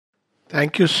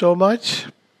Thank you so much.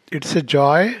 It's a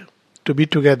joy to be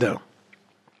together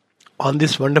on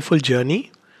this wonderful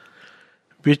journey,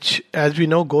 which, as we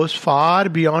know, goes far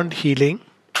beyond healing.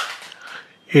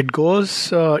 It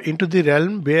goes into the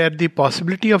realm where the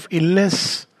possibility of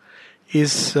illness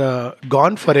is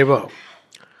gone forever.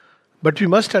 But we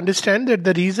must understand that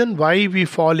the reason why we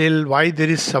fall ill, why there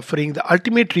is suffering, the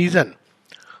ultimate reason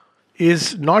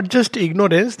is not just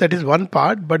ignorance, that is one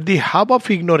part, but the hub of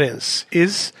ignorance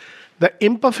is the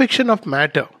imperfection of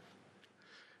matter.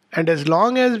 And as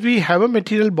long as we have a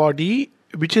material body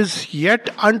which is yet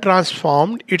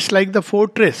untransformed, it's like the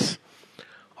fortress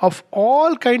of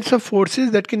all kinds of forces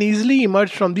that can easily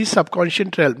emerge from the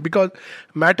subconscious realm, because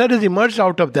matter has emerged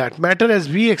out of that. Matter as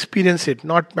we experience it,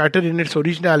 not matter in its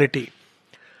originality.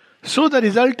 So the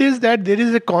result is that there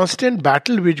is a constant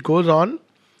battle which goes on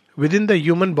within the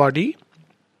human body,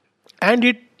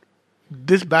 and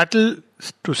this battle,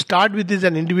 to start with, is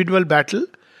an individual battle,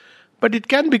 but it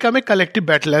can become a collective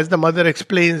battle, as the mother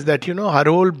explains that her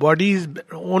own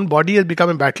body has become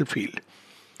a battlefield.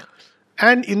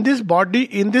 And in this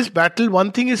battle,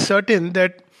 one thing is certain,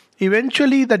 that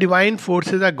eventually the divine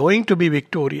forces are going to be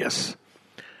victorious.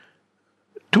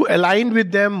 To align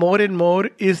with them more and more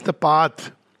is the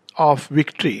path of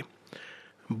victory.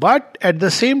 But at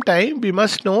the same time, we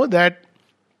must know that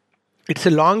it's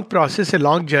a long process, a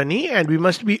long journey, and we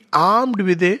must be armed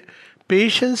with a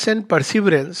patience and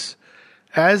perseverance,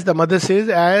 as the mother says,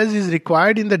 as is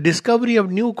required in the discovery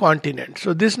of new continents.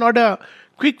 So this is not a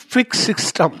quick fix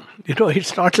system.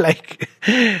 It's not like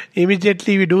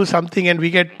immediately we do something and we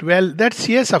get well. That's,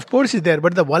 yes, of course, is there,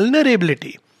 but the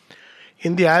vulnerability.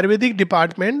 In the Ayurvedic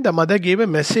department, the mother gave a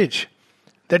message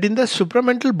that in the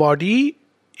supramental body,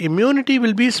 immunity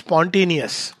will be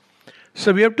spontaneous.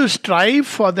 So we have to strive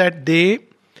for that day,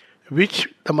 which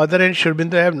the mother and Sri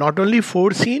Aurobindo have not only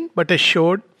foreseen but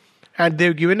assured, and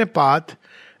they've given a path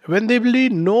when there will be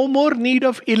no more need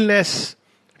of illness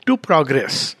to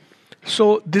progress.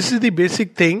 So this is the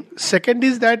basic thing. Second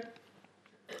is that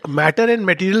matter and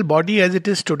material body as it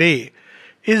is today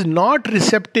is not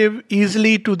receptive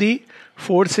easily to the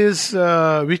forces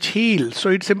which heal. So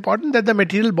it's important that the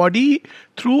material body,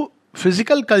 through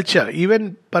physical culture,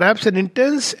 even perhaps an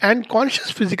intense and conscious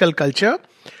physical culture,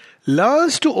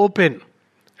 learns to open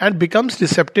and becomes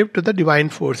receptive to the divine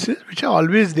forces which are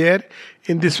always there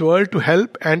in this world to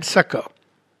help and succor.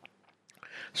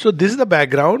 So this is the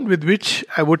background with which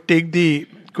I would take the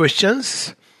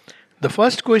questions. The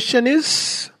first question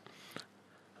is,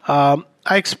 I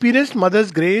experienced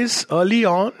Mother's grace early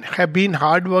on, have been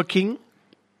hardworking,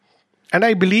 and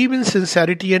I believe in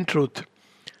sincerity and truth.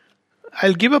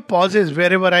 I'll give a pauses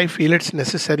wherever I feel it's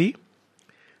necessary.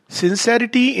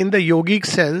 Sincerity in the yogic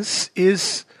sense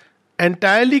is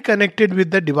entirely connected with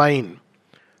the divine.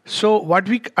 So what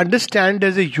we understand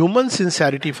as a human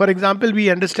sincerity, for example, we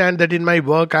understand that in my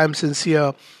work I am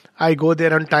sincere, I go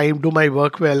there on time, do my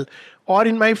work well, or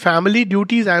in my family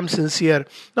duties I am sincere.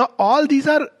 Now all these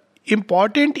are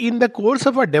important in the course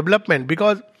of our development,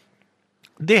 because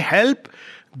they help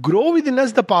grow within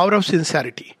us the power of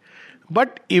sincerity.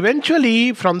 But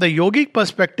eventually, from the yogic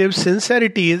perspective,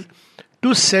 sincerity is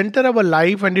to center our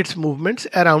life and its movements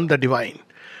around the divine.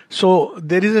 So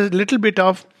there is a little bit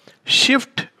of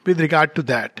shift with regard to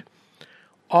that.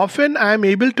 Often I am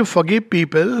able to forgive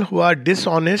people who are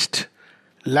dishonest,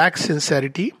 lack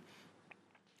sincerity.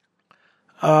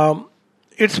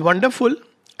 It's wonderful.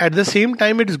 At the same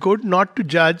time, it is good not to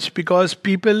judge, because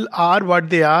people are what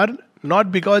they are,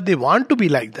 not because they want to be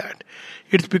like that.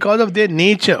 It's because of their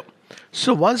nature.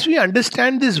 So once we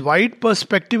understand this wide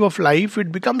perspective of life,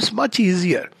 it becomes much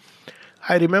easier.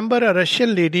 I remember a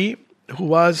Russian lady who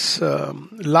was,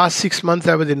 last 6 months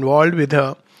I was involved with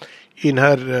her in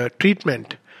her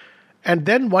treatment. And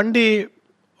then one day,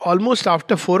 almost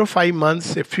after 4 or 5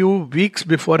 months, a few weeks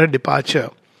before her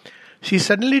departure, she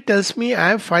suddenly tells me, I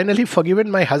have finally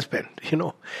forgiven my husband.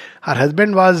 Her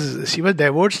husband she was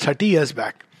divorced 30 years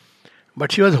back,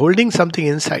 but she was holding something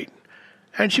inside.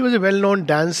 And she was a well-known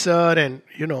dancer and,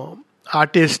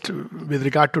 artist with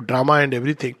regard to drama and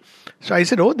everything. So I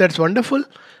said, oh, that's wonderful.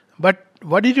 But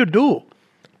what did you do?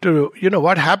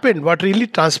 What happened? What really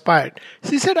transpired?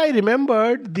 She said, I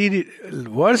remembered the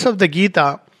verse of the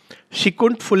Gita. She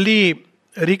couldn't fully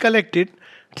recollect it.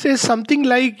 It says something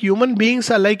like, human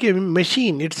beings are like a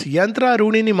machine. It's yantra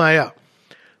runini maya.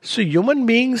 So human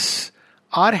beings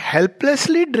are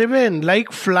helplessly driven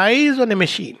like flies on a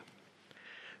machine.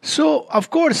 So,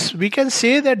 of course, we can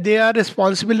say that they are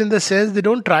responsible in the sense they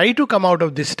don't try to come out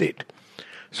of this state.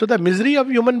 So the misery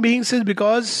of human beings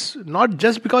is not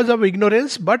just because of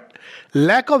ignorance, but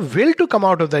lack of will to come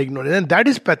out of the ignorance. And that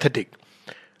is pathetic.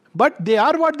 But they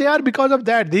are what they are because of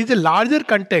that. There is a larger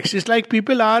context. It's like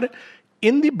people are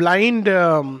in the blind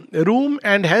room,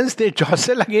 and hence they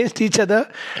jostle against each other,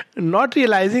 not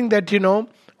realizing that,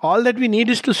 all that we need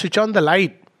is to switch on the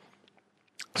light.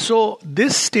 So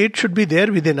this state should be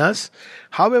there within us.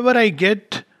 However, I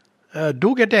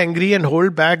do get angry and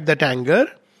hold back that anger.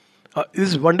 It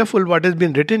is wonderful what has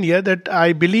been written here, that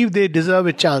I believe they deserve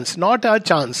a chance, not a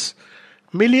chance,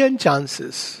 million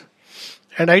chances.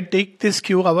 And I take this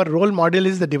cue, our role model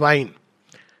is the divine.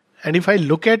 And if I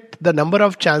look at the number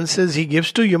of chances he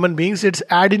gives to human beings, it's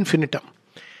ad infinitum.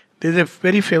 There's a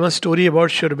very famous story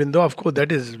about Sri Aurobindo, of course,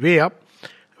 that is way up.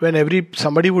 When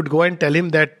somebody would go and tell him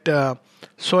that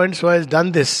so and so has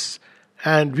done this,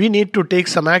 and we need to take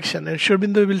some action, and Sri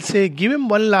Aurobindo will say, give him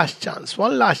one last chance,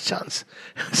 one last chance.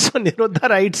 So Nirodha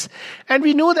writes, and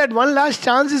we know that one last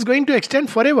chance is going to extend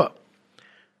forever.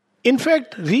 In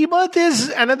fact, rebirth is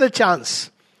another chance.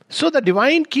 So the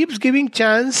divine keeps giving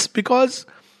chance, because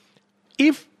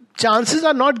if chances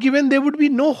are not given, there would be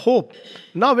no hope.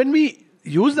 Now, when we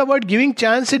use the word giving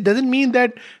chance, it doesn't mean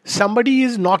that somebody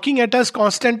is knocking at us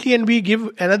constantly and we give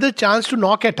another chance to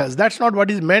knock at us. That's not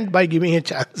what is meant by giving a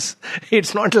chance.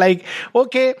 It's not like,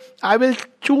 okay, I will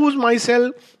choose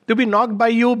myself to be knocked by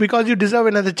you because you deserve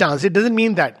another chance. It doesn't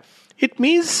mean that. It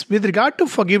means, with regard to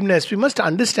forgiveness, we must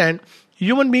understand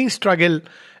human beings struggle,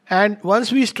 and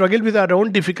once we struggle with our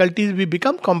own difficulties, we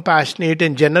become compassionate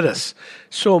and generous.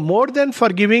 So more than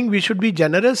forgiving, we should be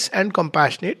generous and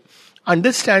compassionate,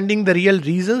 understanding the real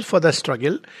reasons for the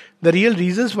struggle, the real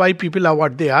reasons why people are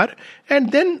what they are.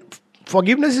 And then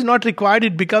forgiveness is not required,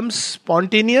 it becomes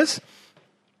spontaneous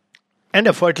and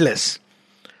effortless.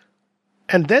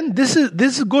 And then this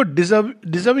is good,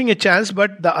 deserving a chance.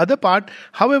 But the other part,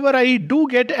 however, I do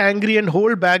get angry and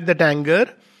hold back that anger,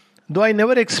 though I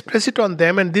never express it on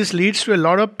them, and this leads to a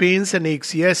lot of pains and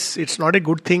aches. Yes, it's not a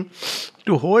good thing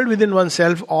to hold within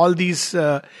oneself all these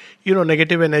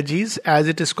negative energies, as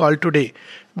it is called today.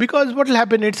 Because what will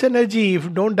happen, it's energy. If you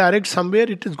don't direct somewhere,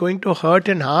 it is going to hurt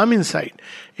and harm inside.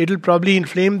 It will probably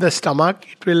inflame the stomach.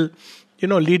 It will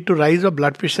lead to rise of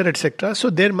blood pressure, etc. So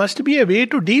there must be a way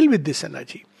to deal with this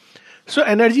energy. So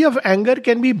energy of anger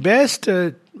can be best,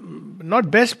 not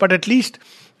best, but at least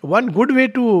one good way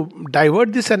to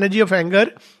divert this energy of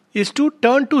anger is to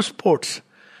turn to sports.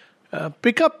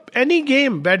 Pick up any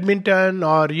game, badminton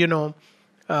or,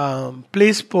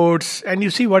 play sports, and you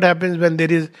see what happens when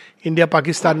there is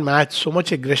India-Pakistan match. So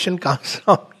much aggression comes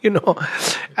from,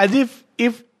 as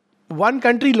if one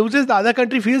country loses, the other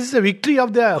country feels it's a victory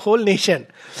of the whole nation.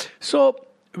 So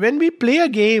when we play a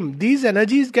game, these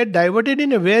energies get diverted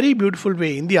in a very beautiful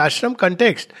way. In the ashram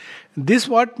context, this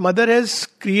what mother has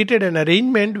created an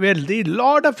arrangement where there is a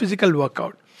lot of physical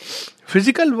workout.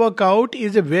 Physical workout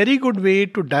is a very good way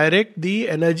to direct the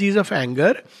energies of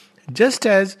anger, just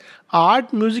as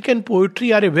art, music and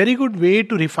poetry are a very good way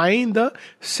to refine the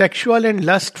sexual and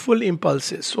lustful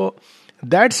impulses. So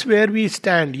that's where we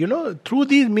stand. Through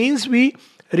these means we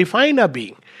refine our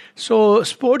being. So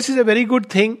sports is a very good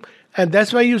thing, and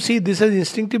that's why you see this has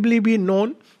instinctively been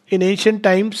known in ancient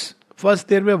times. First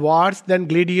there were wars, then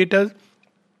gladiators.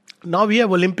 Now we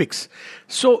have Olympics.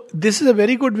 So this is a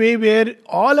very good way where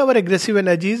all our aggressive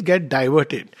energies get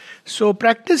diverted. So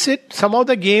practice it. Some of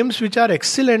the games which are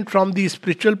excellent from the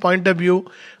spiritual point of view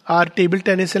are table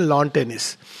tennis and lawn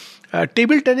tennis.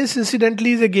 Table tennis,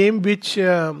 incidentally, is a game which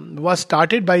was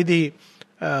started by the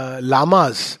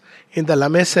lamas in the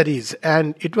Lamaseries,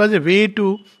 and it was a way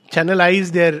to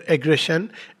channelize their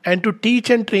aggression and to teach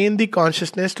and train the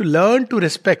consciousness to learn to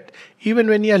respect even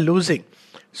when you are losing.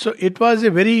 So it was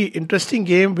a very interesting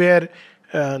game where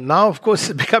now of course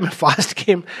it's become a fast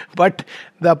game, but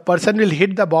the person will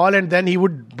hit the ball and then he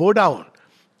would bow down.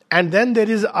 And then there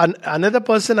is another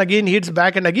person again hits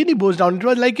back and again he bows down. It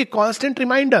was like a constant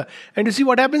reminder. And you see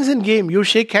what happens in game. You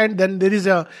shake hand, then there is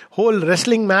a whole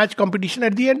wrestling match competition.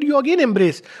 At the end, you again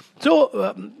embrace.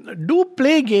 So do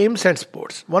play games and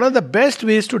sports. One of the best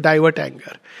ways to divert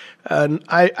anger.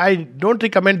 I don't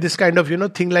recommend this kind of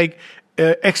thing like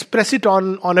express it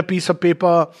on a piece of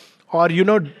paper or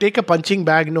take a punching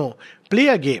bag. No, play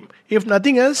a game. If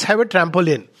nothing else, have a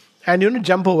trampoline and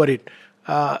jump over it.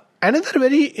 Another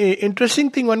very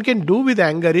interesting thing one can do with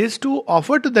anger is to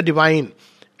offer to the divine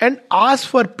and ask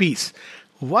for peace.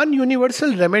 One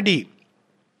universal remedy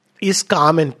is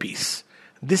calm and peace.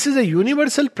 This is a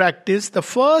universal practice, the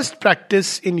first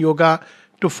practice in yoga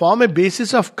to form a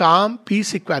basis of calm,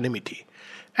 peace, equanimity.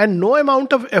 And no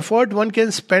amount of effort one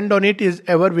can spend on it is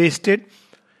ever wasted.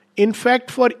 In fact,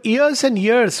 for years and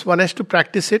years, one has to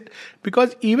practice it,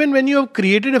 because even when you have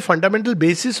created a fundamental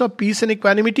basis of peace and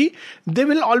equanimity, there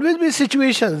will always be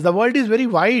situations. The world is very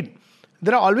wide.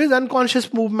 There are always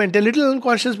unconscious movement, a little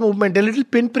unconscious movement, a little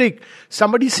pinprick.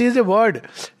 Somebody says a word.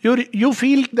 You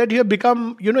feel that you have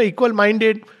become,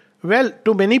 equal-minded. Well,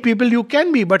 to many people you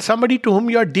can be, but somebody to whom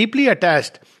you are deeply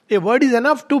attached, a word is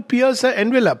enough to pierce an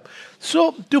envelope.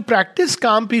 So, to practice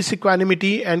calm, peace,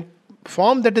 equanimity and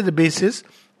form that is the basis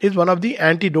is one of the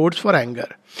antidotes for anger.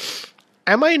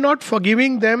 Am I not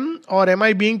forgiving them, or am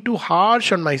I being too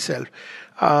harsh on myself?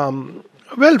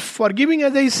 Well, forgiving,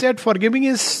 as I said, forgiving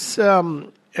is, it's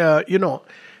not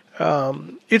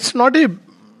a,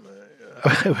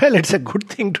 well, it's a good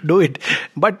thing to do it,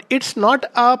 but it's not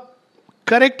a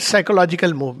correct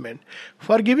psychological movement.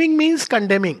 Forgiving means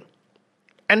condemning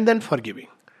and then forgiving.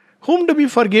 Whom do we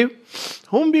forgive?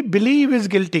 Whom we believe is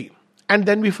guilty, and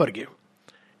then we forgive.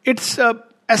 It's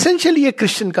essentially a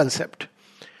Christian concept.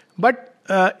 But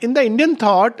in the Indian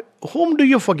thought, whom do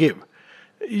you forgive?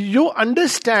 You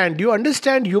understand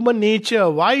human nature,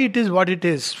 why it is what it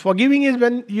is. Forgiving is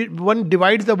when one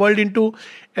divides the world into,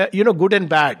 good and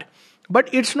bad. But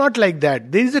it's not like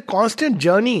that. There is a constant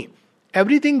journey.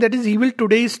 Everything that is evil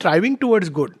today is striving towards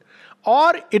good.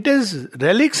 Or it is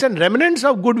relics and remnants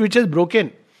of good which is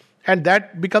broken, and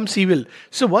that becomes evil.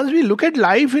 So once we look at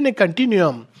life in a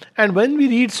continuum, and when we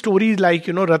read stories like,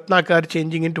 Ratnakar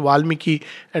changing into Valmiki,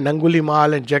 and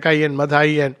Angulimal and Jakai and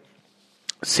Madhai and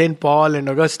St. Paul and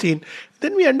Augustine,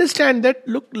 then we understand that,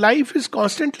 look, life is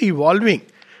constantly evolving.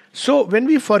 So when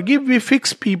we forgive, we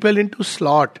fix people into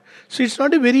slot. So it's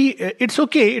not a very, it's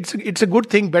okay, it's a good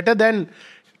thing, better than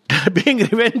being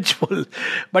revengeful.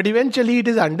 But eventually it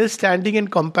is understanding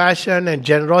and compassion and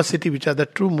generosity which are the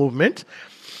true movements.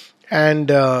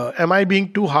 And am I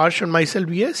being too harsh on myself?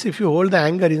 Yes, if you hold the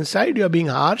anger inside, you are being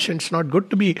harsh, and it's not good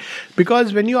to be.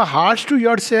 Because when you are harsh to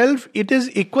yourself, it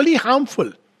is equally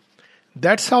harmful.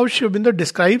 That's how Sri Aurobindo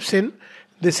describes in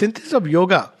the Synthesis of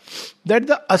Yoga, that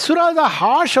the asuras are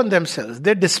harsh on themselves.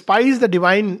 They despise the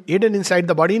divine hidden inside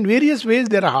the body. In various ways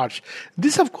they are harsh.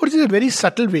 This, of course, is a very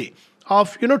subtle way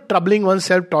of, troubling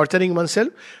oneself, torturing oneself.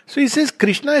 So he says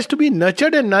Krishna has to be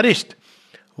nurtured and nourished.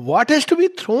 What has to be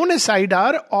thrown aside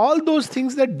are all those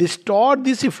things that distort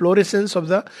this efflorescence of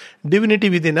the divinity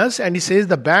within us. And he says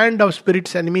the band of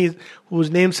spirit's enemies,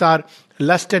 whose names are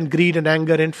lust and greed and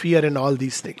anger and fear and all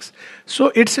these things.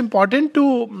 So it's important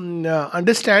to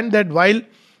understand that while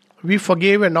we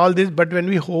forgive and all this, but when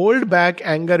we hold back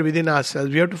anger within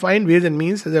ourselves, we have to find ways and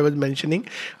means, as I was mentioning.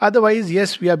 Otherwise,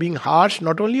 yes, we are being harsh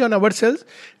not only on ourselves,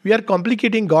 we are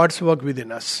complicating God's work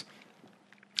within us.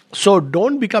 So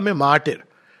don't become a martyr.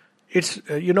 It's,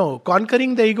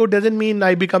 conquering the ego doesn't mean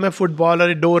I become a football or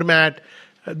a doormat.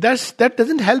 That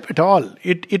doesn't help at all.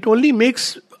 It only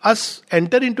makes us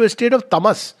enter into a state of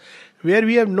tamas, where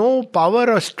we have no power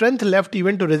or strength left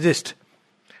even to resist.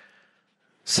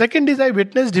 Second is, I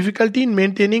witness difficulty in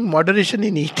maintaining moderation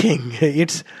in eating.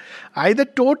 It's either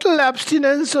total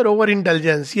abstinence or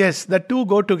overindulgence. Yes, the two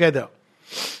go together.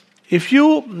 If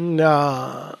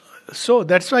you... So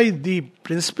that's why the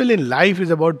principle in life is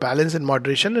about balance and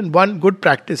moderation. And one good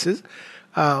practice is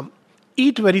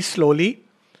eat very slowly,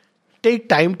 take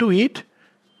time to eat,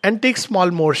 and take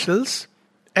small morsels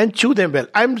and chew them well.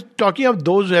 I'm talking of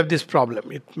those who have this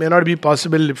problem. It may not be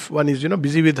possible if one is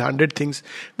busy with 100 things.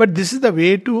 But this is the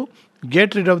way to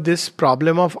get rid of this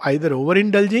problem of either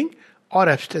overindulging or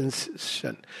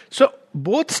abstention. So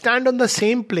both stand on the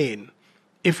same plane.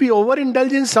 If we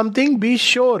overindulge in something, be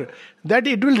sure that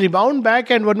it will rebound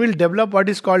back and one will develop what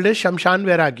is called as Shamshan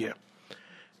Vairagya.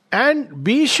 And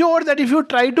be sure that if you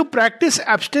try to practice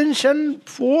abstention,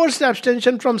 forced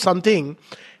abstention from something,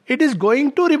 it is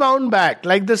going to rebound back.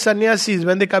 Like the sannyasis,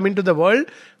 when they come into the world,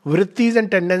 vrittis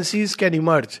and tendencies can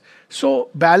emerge. So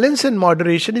balance and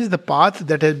moderation is the path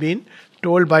that has been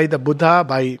told by the Buddha,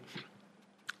 by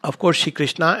of course Shri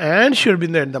Krishna and Sri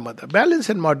Aurobindo and the Mother. Balance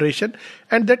and moderation,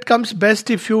 and that comes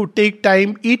best if you take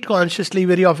time, eat consciously.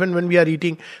 Very often when we are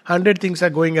eating, 100 things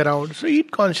are going around. So eat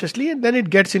consciously and then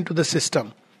it gets into the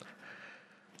system.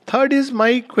 Third is,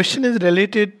 my question is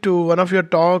related to one of your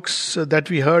talks that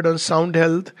we heard on sound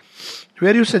health,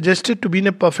 where you suggested to be in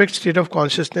a perfect state of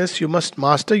consciousness, you must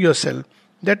master yourself,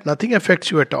 that nothing affects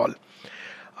you at all.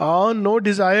 No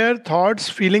desire, thoughts,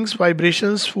 feelings,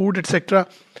 vibrations, food, etc.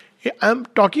 I'm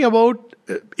talking about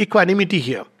equanimity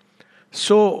here.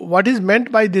 So what is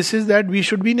meant by this is that we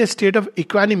should be in a state of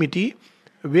equanimity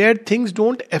where things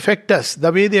don't affect us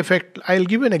the way they affect. I'll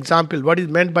give an example. What is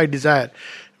meant by desire?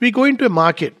 We go into a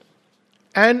market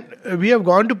and we have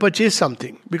gone to purchase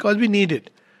something because we need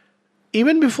it.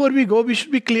 even before we go, we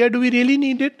should be clear, do we really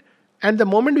need it? And the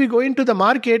moment we go into the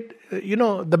market,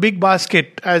 the big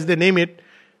basket, as they name it,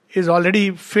 is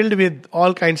already filled with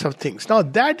all kinds of things. Now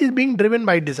that is being driven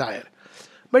by desire.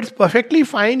 But it's perfectly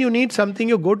fine. You need something,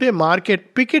 you go to a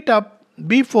market, pick it up,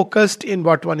 be focused in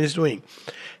what one is doing.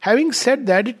 Having said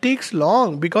that, it takes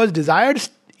long because desire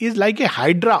is like a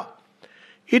hydra.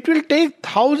 It will take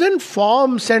 1,000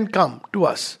 forms and come to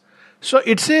us. So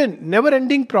it's a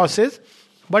never-ending process.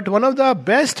 But one of the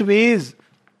best ways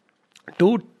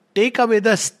to take away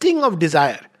the sting of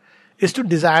desire is to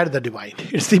desire the divine.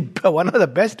 It's one of the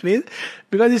best ways,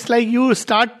 because it's like you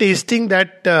start tasting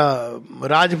that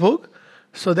Rajbhog,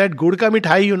 so that gud ka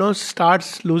mithai,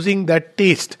 starts losing that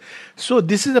taste. So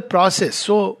this is a process.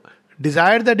 So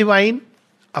desire the divine,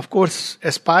 of course,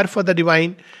 aspire for the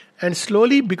divine, and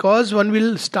slowly, because one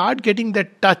will start getting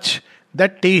that touch,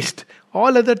 that taste,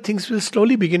 all other things will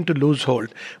slowly begin to lose hold.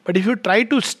 But if you try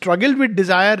to struggle with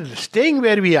desire, staying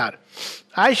where we are,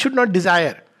 I should not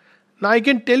desire. Now I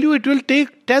can tell you it will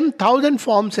take 10,000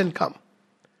 forms and come.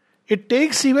 It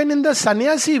takes even in the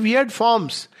sannyasi weird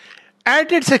forms.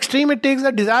 At its extreme, it takes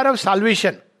the desire of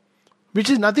salvation, which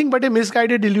is nothing but a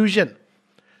misguided illusion.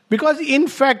 Because in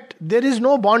fact, there is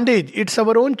no bondage. It's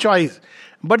our own choice.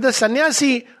 But the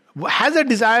sannyasi has a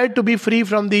desire to be free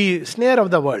from the snare of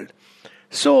the world.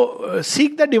 So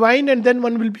seek the divine and then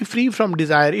one will be free from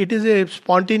desire. It is a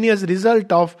spontaneous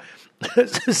result of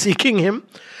seeking him.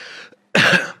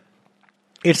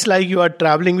 It's like you are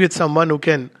traveling with someone who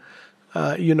can,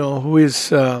 who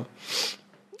is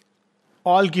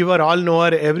all giver, all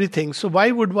knower, everything. So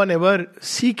why would one ever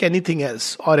seek anything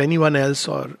else or anyone else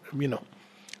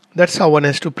That's how one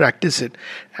has to practice it.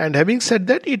 And having said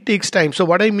that, it takes time. So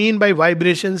what I mean by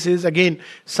vibrations is, again,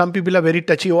 some people are very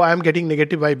touchy. I am getting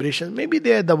negative vibrations. Maybe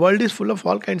the world is full of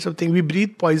all kinds of things. We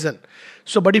breathe poison.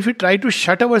 So, but if we try to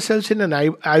shut ourselves in an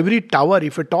ivory tower,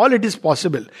 if at all it is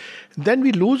possible, then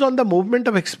we lose on the movement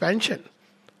of expansion.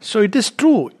 So it is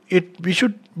true. We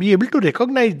should be able to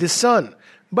recognize, discern,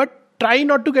 but try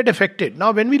not to get affected.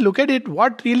 Now, when we look at it,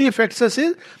 what really affects us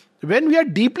is when we are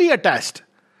deeply attached.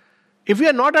 If we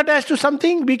are not attached to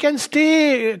something, we can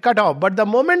stay cut off. But the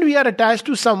moment we are attached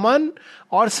to someone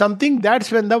or something,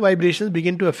 that's when the vibrations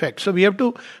begin to affect. So we have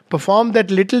to perform that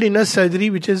little inner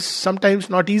surgery, which is sometimes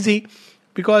not easy,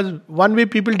 because one way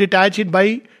people detach it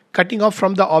by cutting off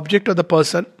from the object or the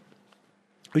person,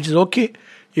 which is okay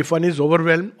if one is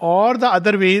overwhelmed, or the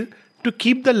other way to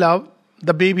keep the love,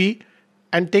 the baby,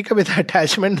 and take away the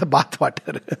attachment, the bath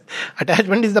water.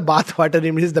 Attachment is the bath water,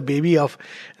 it means the baby of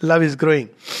love is growing.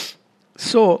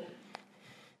 So,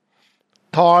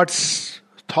 thoughts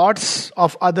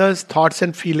of others, thoughts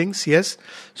and feelings, yes.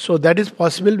 So that is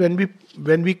possible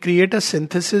when we create a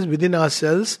synthesis within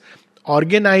ourselves,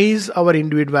 organize our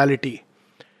individuality.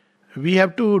 We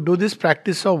have to do this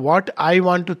practice of what I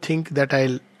want to think that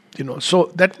I'll,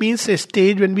 So that means a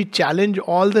stage when we challenge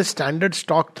all the standard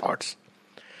stock thoughts.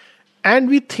 And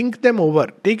we think them over.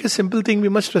 Take a simple thing, we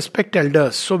must respect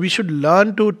elders. So we should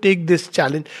learn to take this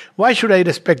challenge. Why should I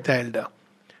respect the elder?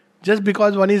 Just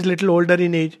because one is little older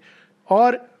in age.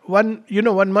 Or one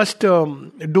must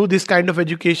do this kind of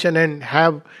education and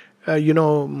have,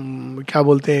 kya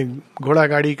bolte hain, ghoda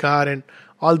gadi car and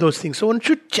all those things. So one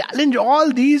should challenge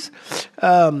all these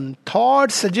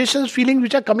thoughts, suggestions, feelings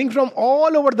which are coming from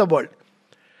all over the world.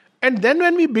 And then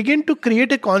when we begin to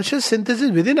create a conscious synthesis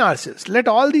within ourselves, let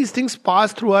all these things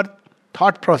pass through our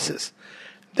thought process.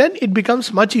 Then it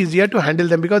becomes much easier to handle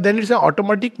them, because then it's an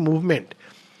automatic movement.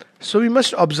 So we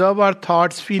must observe our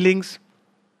thoughts, feelings,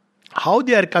 how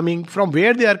they are coming, from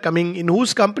where they are coming, in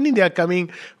whose company they are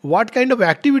coming, what kind of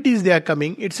activities they are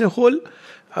coming. It's a whole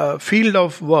field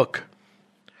of work.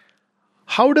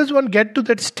 How does one get to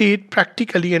that state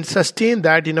practically and sustain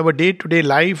that in our day-to-day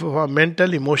life of our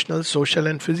mental, emotional, social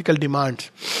and physical demands?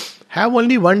 Have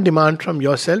only one demand from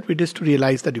yourself, it is to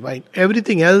realize the divine.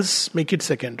 Everything else, make it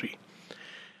secondary.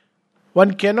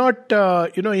 One cannot,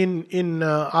 in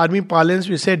army parlance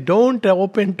we say, don't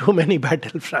open too many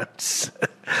battlefronts.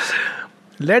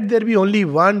 Let there be only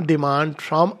one demand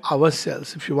from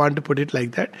ourselves, if you want to put it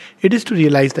like that. It is to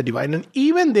realize the divine. And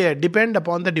even there, depend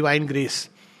upon the divine grace.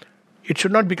 It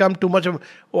should not become too much of,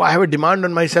 I have a demand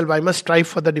on myself, I must strive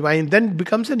for the divine. Then it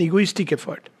becomes an egoistic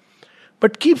effort.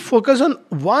 But keep focus on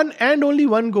one and only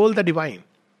one goal, the divine.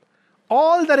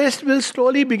 All the rest will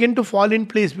slowly begin to fall in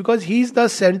place, because he is the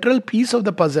central piece of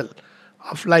the puzzle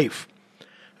of life.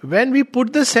 When we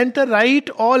put the center right,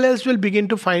 all else will begin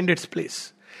to find its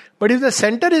place. But if the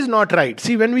center is not right,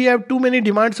 see, when we have too many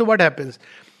demands, so what happens?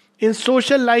 In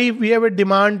social life, we have a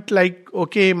demand like,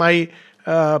 okay, my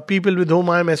people with whom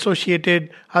I am associated,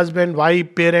 husband,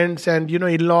 wife, parents, and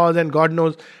in-laws, and God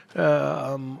knows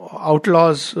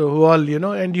outlaws who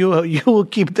all and you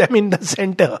keep them in the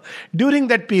center during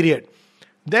that period.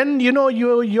 Then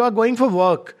you are going for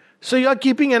work, so you are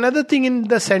keeping another thing in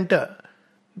the center.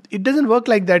 It doesn't work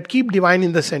like that. Keep divine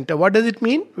in the center. What does it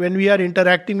mean when we are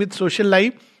interacting with social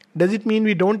life? Does it mean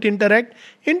we don't interact?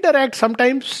 Interact.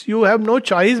 Sometimes you have no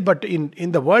choice, but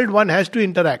in the world one has to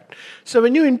interact. So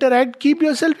when you interact, keep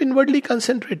yourself inwardly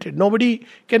concentrated. Nobody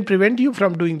can prevent you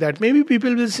from doing that. Maybe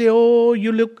people will say, oh,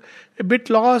 you look a bit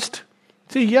lost.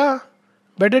 Say, yeah,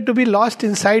 better to be lost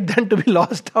inside than to be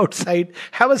lost outside.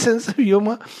 Have a sense of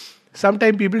humor.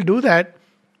 Sometimes people do that.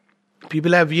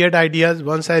 People have weird ideas.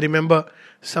 Once I remember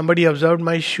somebody observed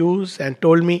my shoes and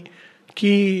told me,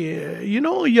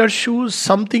 your shoes,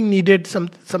 something needed,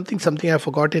 something I've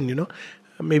forgotten,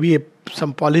 maybe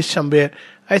some polish somewhere.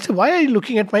 I said, why are you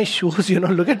looking at my shoes?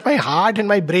 Look at my heart and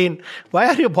my brain. Why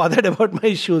are you bothered about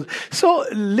my shoes? So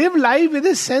live life with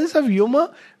a sense of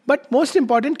humor, but most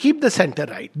important, keep the center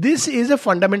right. This is a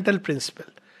fundamental principle.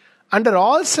 Under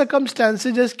all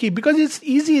circumstances, just keep, because it's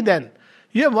easy then.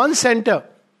 You have one center.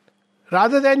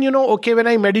 Rather than, okay, when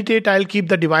I meditate, I'll keep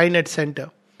the divine at center.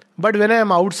 But when I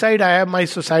am outside, I have my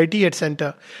society at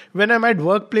center. When I'm at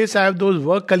workplace, I have those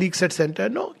work colleagues at center.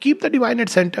 No, keep the divine at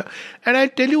center. And I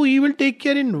tell you, he will take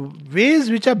care in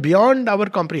ways which are beyond our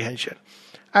comprehension.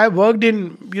 I have worked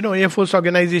in, Air Force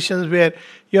organizations where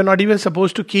you're not even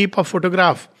supposed to keep a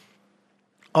photograph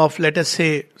of, let us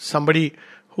say, somebody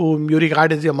whom you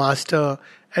regard as your master,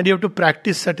 and you have to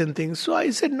practice certain things. So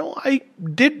I said, no, I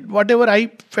did whatever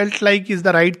I felt like is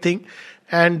the right thing.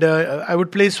 And I would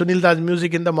play Sunil Das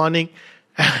music in the morning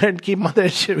and keep Mother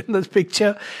Shiva in this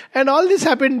picture. And all this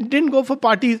happened, didn't go for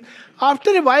parties.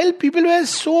 After a while, people were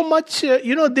so much,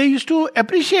 they used to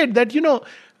appreciate that,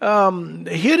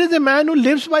 here is a man who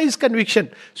lives by his conviction.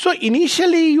 So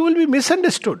initially, you will be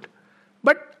misunderstood.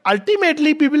 But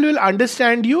ultimately, people will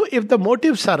understand you if the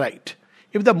motives are right.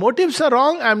 If the motives are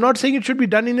wrong, I'm not saying it should be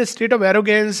done in a state of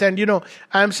arrogance and,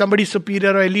 I am somebody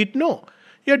superior or elite. No.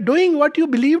 You're doing what you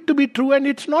believe to be true and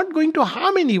it's not going to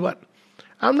harm anyone.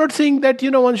 I'm not saying that,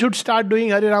 one should start doing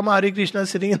Hare Rama, Hare Krishna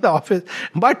sitting in the office.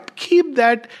 But keep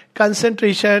that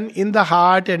concentration in the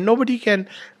heart, and nobody can,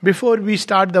 before we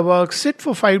start the work, sit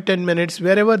for 5-10 minutes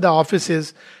wherever the office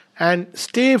is and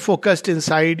stay focused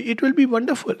inside. It will be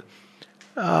wonderful.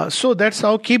 So that's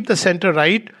how, keep the center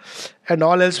right and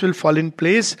all else will fall in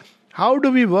place. How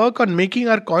do we work on making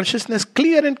our consciousness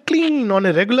clear and clean on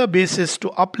a regular basis to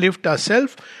uplift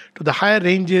ourselves to the higher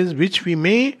ranges which we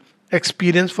may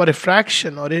experience for a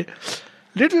fraction or a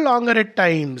little longer at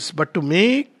times, but to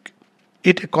make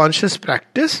it a conscious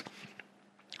practice?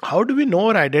 How do we know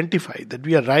or identify that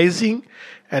we are rising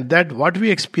and that what we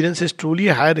experience is truly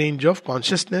a higher range of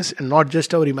consciousness and not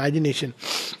just our imagination?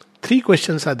 3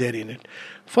 questions are there in it.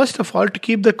 First of all, to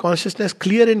keep the consciousness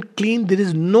clear and clean, there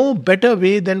is no better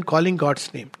way than calling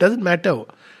God's name. Doesn't matter.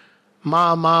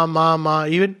 Ma,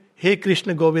 even Hey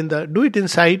Krishna Govinda. Do it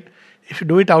inside. If you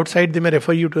do it outside, they may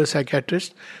refer you to a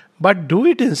psychiatrist. But do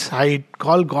it inside.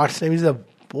 Call God's name. Is the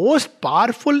most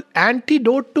powerful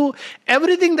antidote to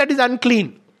everything that is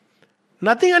unclean.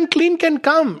 Nothing unclean can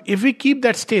come if we keep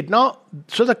that state. Now,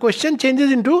 so the question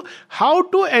changes into how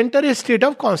to enter a state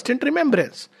of constant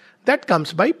remembrance. That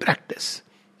comes by practice.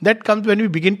 That comes when we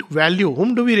begin to value.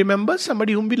 Whom do we remember?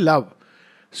 Somebody whom we love.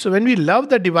 So when we love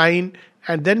the divine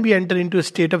and then we enter into a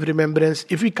state of remembrance,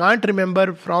 if we can't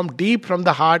remember from deep from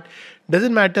the heart,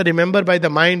 doesn't matter, remember by the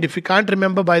mind. If we can't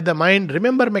remember by the mind,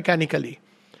 remember mechanically.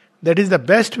 That is the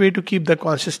best way to keep the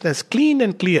consciousness clean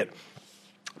and clear.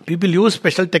 People use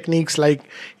special techniques like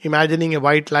imagining a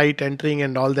white light entering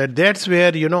and all that. That's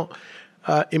where,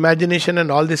 imagination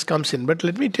and all this comes in. But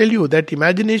let me tell you that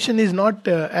imagination is not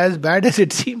as bad as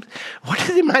it seems. What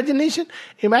is imagination?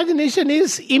 Imagination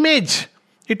is image.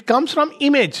 It comes from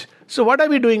image. So what are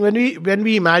we doing when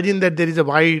we imagine that there is a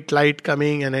white light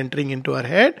coming and entering into our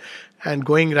head and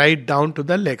going right down to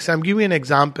the legs? I'm giving you an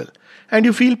example. And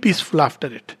you feel peaceful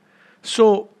after it.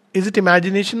 So is it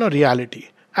imagination or reality?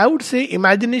 I would say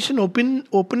imagination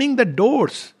opening the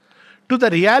doors to the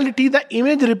reality the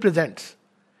image represents.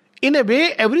 In a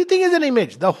way, everything is an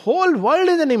image. The whole world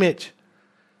is an image.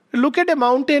 Look at a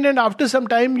mountain and after some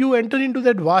time you enter into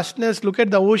that vastness. Look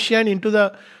at the ocean,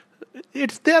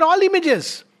 they're all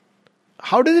images.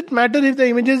 How does it matter if the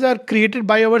images are created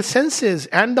by our senses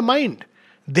and the mind?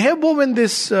 They have woven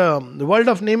this world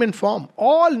of name and form.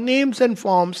 All names and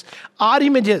forms are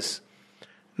images.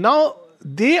 Now,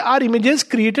 they are images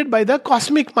created by the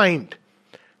cosmic mind.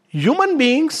 Human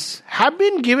beings have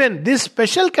been given this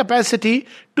special capacity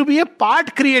to be a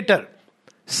part creator.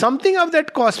 Something of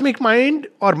that cosmic mind,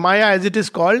 or Maya as it is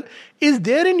called, is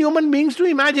there in human beings to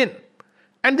imagine.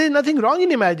 And there is nothing wrong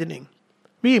in imagining.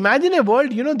 We imagine a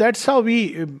world, that's how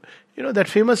we, that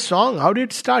famous song, how did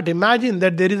it start? Imagine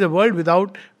that there is a world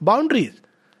without boundaries.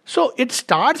 So it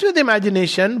starts with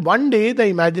imagination. One day the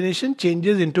imagination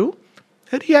changes into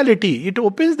reality. It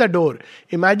opens the door.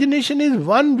 Imagination is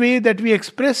one way that we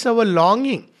express our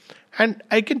longing. And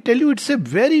I can tell you it's a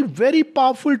very, very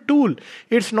powerful tool.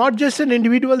 It's not just an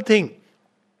individual thing.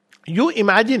 You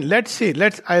imagine,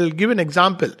 I'll give an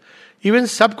example. Even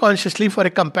subconsciously for a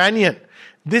companion,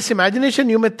 this imagination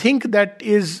you may think that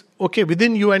is okay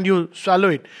within you and you swallow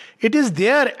it. It is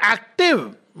there,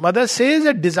 active. Mother says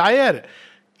a desire.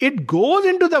 It goes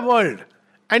into the world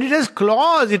and it has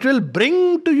claws. It will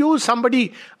bring to you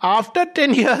somebody after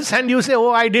 10 years and you say,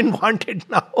 oh, I didn't want it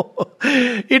now.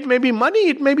 It may be money,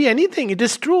 it may be anything. It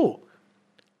is true.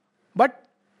 But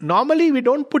normally we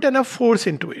don't put enough force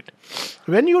into it.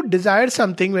 When we desire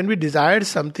something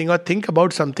or think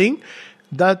about something,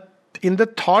 in the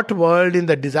thought world, in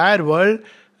the desire world,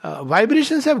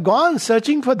 vibrations have gone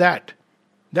searching for that.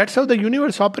 That's how the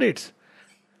universe operates.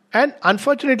 And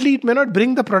unfortunately, it may not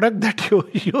bring the product that you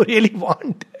really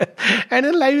want. And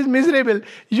then life is miserable.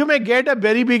 You may get a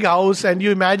very big house and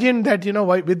you imagine that,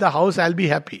 with the house I'll be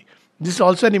happy. This is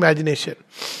also an imagination.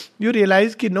 You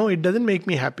realize that no, it doesn't make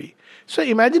me happy. So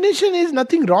imagination is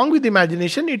nothing wrong with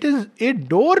imagination. It is a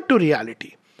door to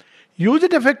reality. Use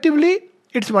it effectively,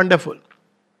 it's wonderful.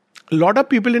 A lot of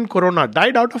people in Corona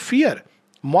died out of fear.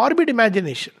 Morbid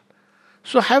imagination.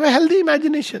 So have a healthy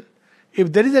imagination.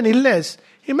 If there is an illness,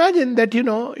 imagine that,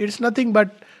 it's nothing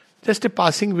but just a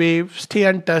passing wave. Stay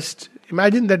untouched.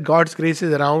 Imagine that God's grace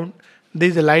is around. There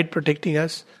is a light protecting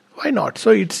us. Why not?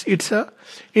 So you'll see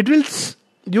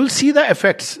the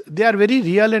effects. They are very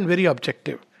real and very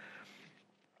objective.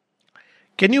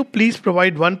 Can you please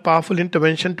provide one powerful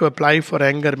intervention to apply for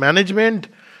anger management?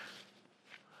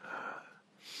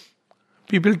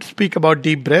 People speak about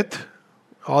deep breath,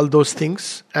 all those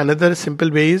things. Another simple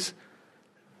way is,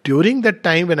 during that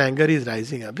time when anger is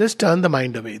rising up, just turn the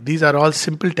mind away. These are all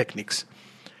simple techniques.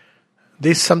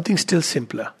 There is something still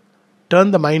simpler.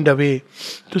 Turn the mind away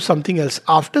to something else.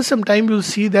 After some time, you'll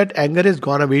see that anger has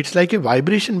gone away. It's like a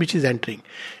vibration which is entering.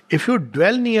 If you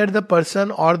dwell near the person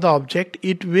or the object,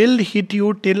 it will hit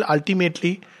you till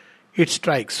ultimately it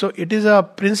strikes. So it is a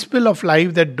principle of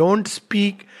life that don't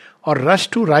speak or rush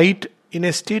to write in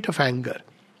a state of anger.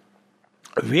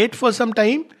 Wait for some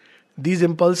time. These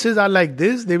impulses are like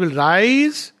this. They will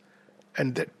rise,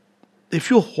 and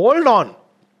if you hold on,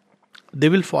 they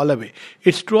will fall away.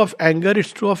 It's true of anger,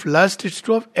 it's true of lust, it's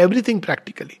true of everything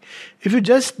practically. If you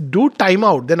just do time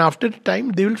out, then after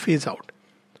time they will phase out.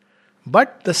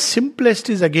 But the simplest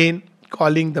is again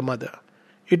calling the mother.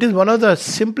 It is one of the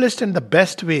simplest and the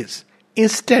best ways.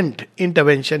 Instant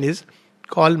intervention is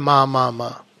call ma, ma,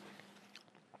 ma.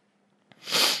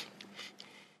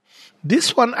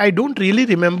 This one I don't really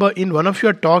remember. In one of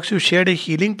your talks you shared a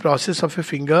healing process of a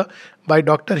finger by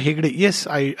Dr. Hegde. Yes,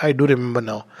 I do remember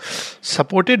now.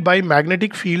 Supported by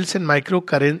magnetic fields and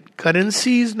microcurrents.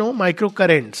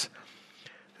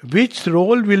 Which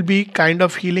role will be kind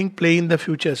of healing play in the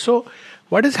future? So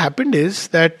what has happened is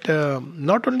that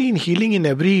not only in healing, in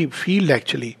every field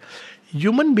actually,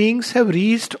 human beings have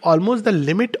reached almost the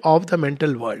limit of the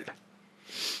mental world.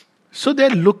 So they're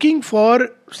looking for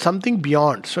something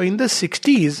beyond. So in the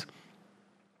 60s,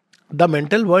 the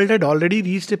mental world had already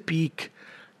reached a peak.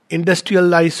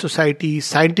 Industrialized society,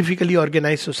 scientifically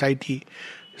organized society.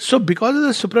 So because of the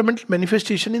supramental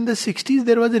manifestation in the 60s,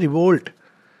 there was a revolt.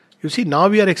 You see, now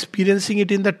we are experiencing it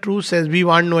in the true sense. We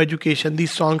want no education.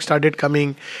 These songs started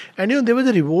coming. And there was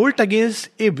a revolt against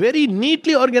a very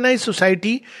neatly organized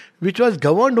society which was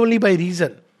governed only by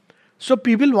reason. So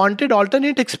people wanted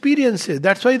alternate experiences.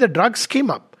 That's why the drugs came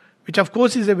up, which of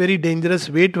course is a very dangerous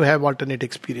way to have alternate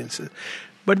experiences.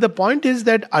 But the point is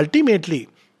that ultimately,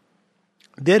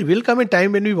 there will come a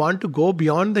time when we want to go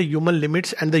beyond the human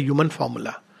limits and the human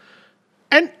formula.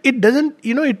 And it doesn't,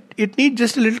 it needs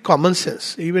just a little common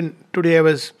sense. Even today I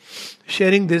was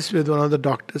sharing this with one of the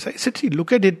doctors. I said, see,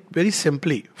 look at it very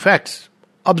simply. Facts.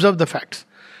 Observe the facts.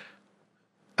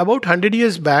 About 100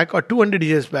 years back or 200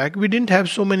 years back, we didn't have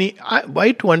so many,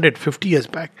 why 250 years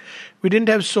back? We didn't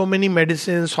have so many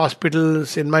medicines,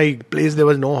 hospitals. In my place, there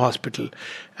was no hospital.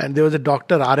 And there was a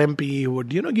doctor, RMP, who would,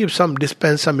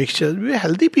 dispense some mixtures. We were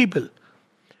healthy people.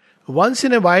 Once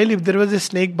in a while, if there was a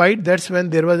snake bite, that's when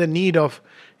there was a need of,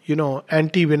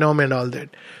 anti-venom and all that.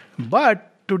 But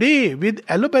today, with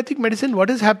allopathic medicine, what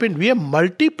has happened? We have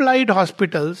multiplied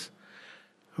hospitals,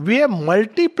 we have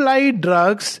multiplied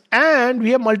drugs, and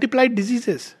we have multiplied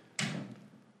diseases.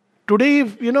 Today,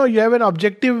 if you have an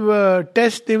objective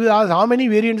test, they will ask how many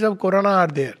variants of corona are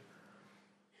there.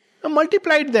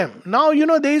 Multiplied them. Now,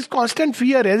 there is constant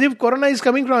fear as if corona is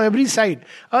coming from every side.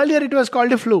 Earlier it was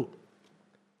called a flu.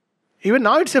 Even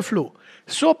now it's a flu.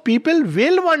 So people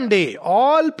will one day,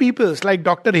 all peoples like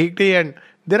Dr. Hegde, and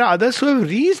there are others who have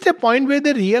reached a point where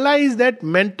they realize that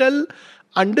mental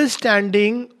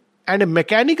understanding and a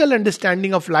mechanical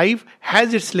understanding of life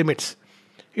has its limits.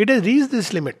 It has reached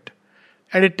this limit.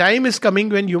 And a time is coming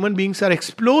when human beings are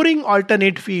exploring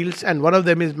alternate fields, and one of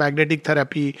them is magnetic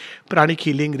therapy, pranic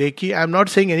healing, Reiki. I am not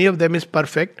saying any of them is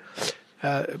perfect.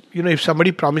 If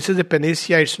somebody promises a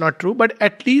panacea, it's not true. But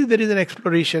at least there is an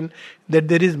exploration that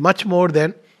there is much more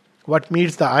than what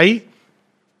meets the eye,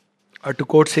 or to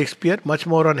quote Shakespeare, much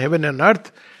more on heaven and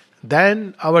earth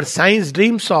than our science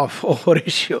dreams of, oh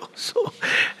Horatio. So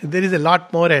there is a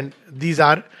lot more, and these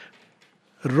are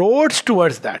roads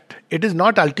towards that. It is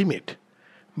not ultimate.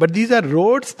 But these are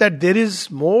roads that there is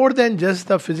more than just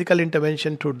the physical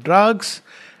intervention through drugs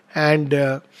and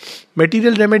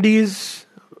material remedies.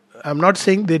 I'm not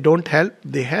saying they don't help.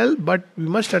 They help, but we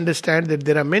must understand that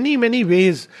there are many, many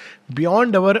ways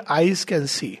beyond our eyes can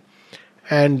see,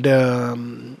 and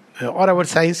or our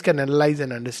science can analyze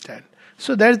and understand.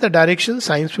 So that's the direction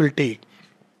science will take.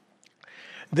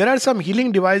 There are some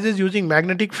healing devices using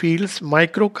magnetic fields,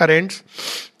 microcurrents,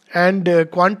 and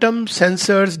quantum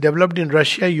sensors developed in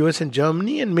Russia, US and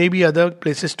Germany, and maybe other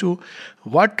places too.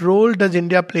 What role does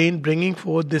India play in bringing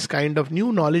forth this kind of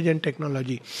new knowledge and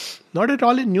technology? Not at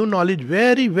all in new knowledge,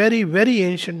 very, very, very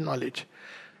ancient knowledge.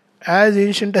 As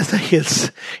ancient as the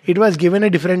hills. It was given a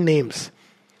different names.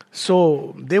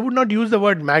 So they would not use the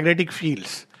word magnetic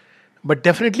fields, but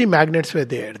definitely magnets were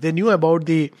there. They knew about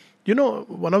the,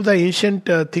 one of the ancient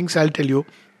things I'll tell you.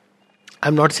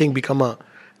 I'm not saying become a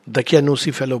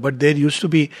Dakyanusi fellow, but there used to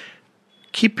be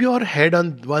keep your head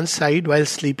on one side while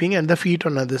sleeping and the feet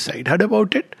on the other side. Heard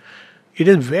about it? It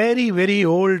is very, very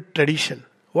old tradition.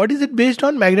 What is it based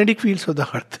on? Magnetic fields of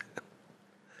the earth.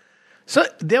 So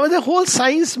there was a whole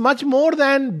science much more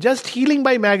than just healing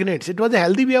by magnets. It was a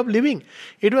healthy way of living.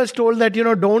 It was told that,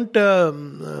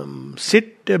 don't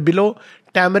sit below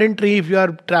tamarind tree if you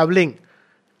are traveling,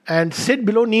 and sit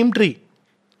below neem tree.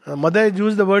 Mother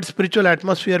used the word spiritual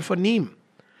atmosphere for neem.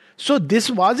 So this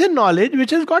was a knowledge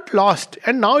which has got lost,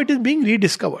 and now it is being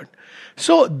rediscovered.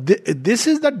 So this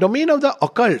is the domain of the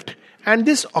occult. And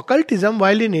this occultism,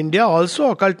 while in India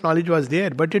also occult knowledge was there,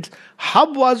 but its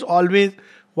hub was always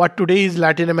what today is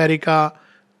Latin America,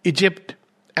 Egypt,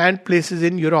 and places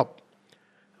in Europe.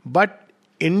 But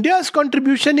India's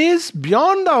contribution is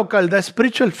beyond the occult, the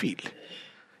spiritual field.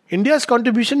 India's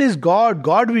contribution is God,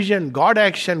 God vision, God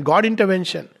action, God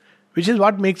intervention, which is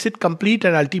what makes it complete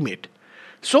and ultimate.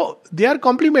 So they are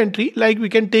complementary, like we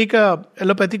can take a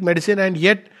allopathic medicine and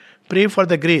yet pray for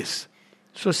the grace.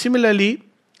 So similarly,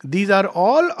 these are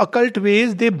all occult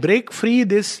ways they break free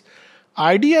this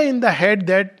idea in the head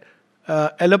that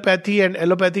allopathy and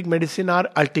allopathic medicine are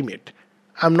ultimate.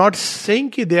 I'm not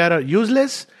saying that they are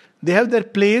useless, they have their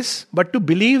place, but to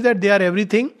believe that they are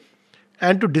everything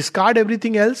and to discard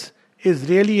everything else is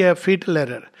really a fatal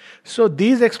error. So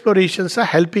these explorations are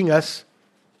helping us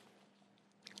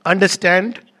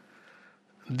understand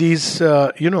these,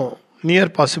 near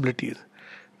possibilities.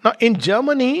 Now, in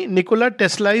Germany, Nikola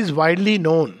Tesla is widely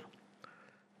known.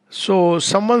 So,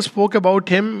 someone spoke about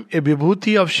him, a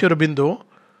Vibhuti of Sri Aurobindo.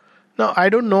 Now, I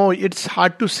don't know, it's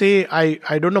hard to say,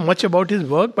 I don't know much about his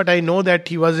work, but I know that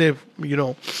he was a,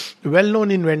 well-known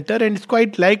inventor, and it's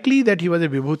quite likely that he was a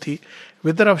Vibhuti.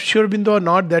 Whether of Sri Aurobindo or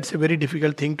not, that's a very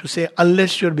difficult thing to say,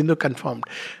 unless Sri Aurobindo confirmed.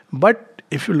 But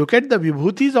if you look at the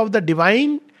Vibhutis of the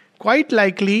divine, quite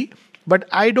likely, but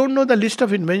I don't know the list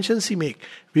of inventions he make.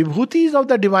 Vibhutis of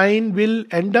the divine will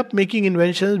end up making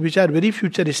inventions which are very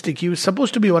futuristic. He was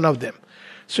supposed to be one of them.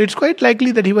 So it's quite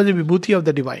likely that he was a Vibhuti of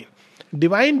the divine.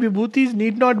 Divine Vibhutis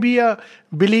need not be a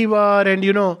believer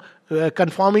and,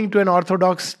 conforming to an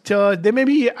orthodox church. They may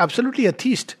be absolutely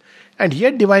atheist. And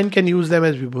yet divine can use them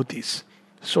as Vibhutis.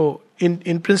 So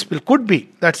in principle, could be.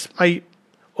 That's my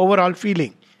overall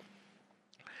feeling.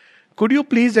 Could you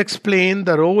please explain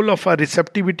the role of our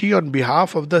receptivity on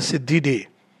behalf of the Siddhi Day?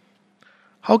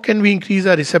 How can we increase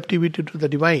our receptivity to the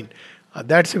divine?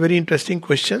 That's a very interesting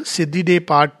question. Siddhi Day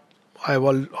part I have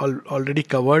already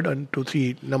covered on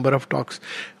 2-3 number of talks.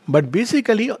 But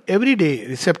basically, every day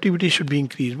receptivity should be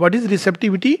increased. What is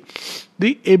receptivity?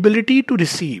 The ability to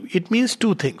receive. It means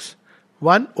two things.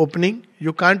 One, opening.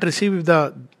 You can't receive if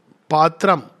the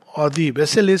patram or the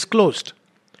vessel is closed.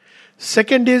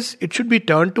 Second is, it should be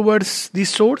turned towards the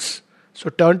source. So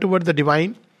turn towards the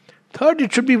divine. Third,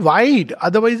 it should be wide.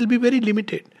 Otherwise, it will be very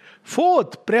limited.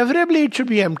 Fourth, preferably it should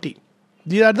be empty.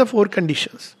 These are the 4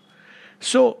 conditions.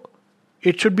 So,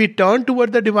 it should be turned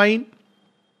toward the divine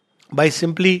by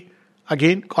simply,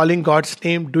 again, calling God's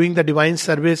name, doing the divine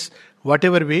service,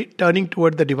 whatever way, turning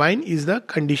toward the divine is the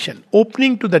condition.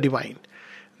 Opening to the divine.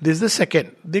 This is the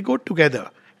second. They go together.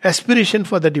 Aspiration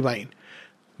for the divine.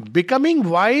 Becoming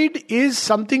wide is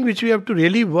something which we have to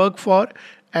really work for,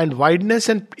 and wideness,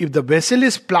 and if the vessel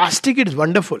is plastic, it's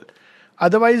wonderful.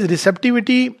 Otherwise,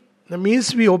 receptivity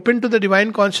means we open to the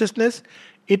divine consciousness,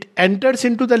 it enters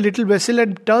into the little vessel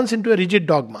and turns into a rigid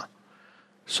dogma.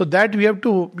 So that we have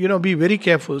to, be very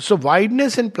careful. So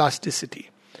wideness and plasticity.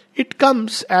 It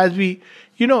comes as we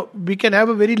can have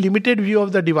a very limited view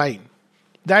of the divine.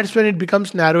 That's when it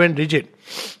becomes narrow and rigid.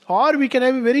 Or we can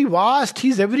have a very vast,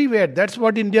 He's everywhere. That's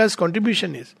what India's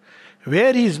contribution is.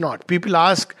 Where He is not. People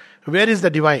ask, where is the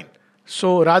divine?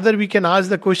 So rather we can ask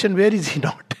the question, where is He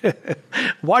not?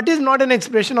 What is not an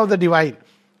expression of the divine?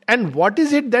 And what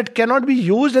is it that cannot be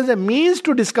used as a means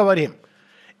to discover Him?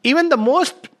 Even the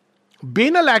most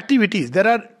banal activities, there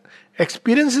are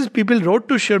experiences people wrote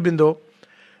to Sri Aurobindo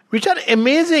which are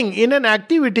amazing in an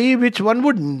activity which one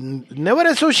would never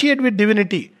associate with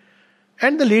divinity.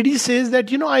 And the lady says that,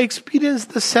 I experience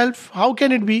the self. How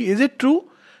can it be? Is it true?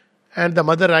 And the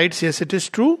mother writes, yes, it is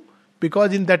true.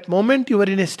 Because in that moment you were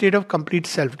in a state of complete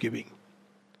self-giving.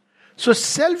 So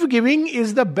self-giving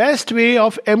is the best way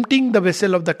of emptying the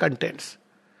vessel of the contents.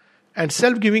 And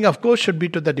self-giving, of course, should be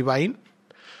to the divine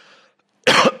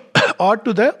or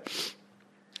to the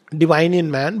divine in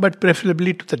man, but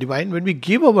preferably to the divine. When we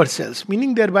give ourselves,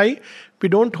 meaning thereby we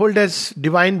don't hold as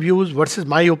divine views versus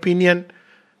my opinion,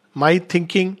 my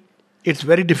thinking, it's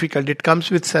very difficult. It comes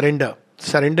with surrender.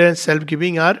 Surrender and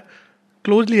self-giving are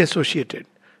closely associated.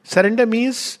 Surrender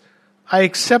means I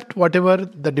accept whatever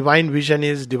the divine vision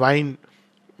is, divine,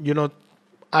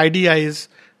 idea is,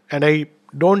 and I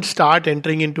don't start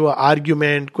entering into an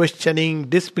argument, questioning,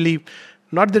 disbelief.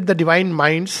 Not that the divine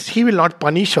minds, He will not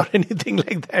punish or anything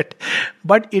like that,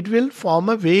 but it will form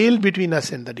a veil between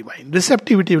us and the divine.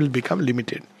 Receptivity will become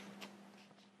limited.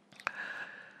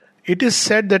 It is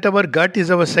said that our gut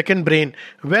is our second brain.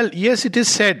 Well, yes, it is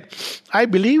said. I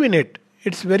believe in it.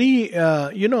 It's very,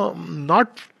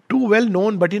 not too well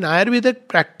known, but in Ayurvedic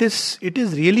practice, it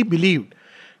is really believed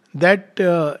that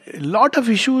a lot of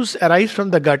issues arise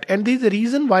from the gut. And this is the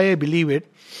reason why I believe it.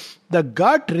 The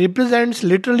gut represents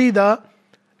literally the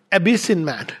abyss in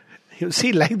man. You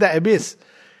see, like the abyss.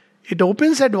 It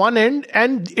opens at one end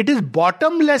and it is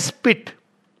bottomless pit.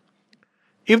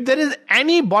 If there is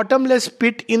any bottomless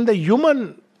pit in the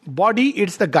human body,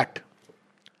 it's the gut.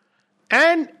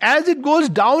 And as it goes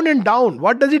down and down,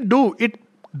 what does it do? It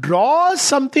draws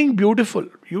something beautiful.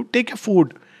 You take a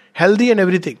food, healthy and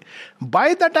everything.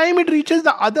 By the time it reaches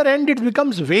the other end, it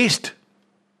becomes waste.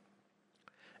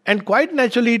 And quite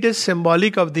naturally, it is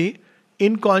symbolic of the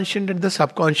inconscient and the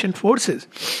subconscious forces.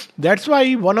 That's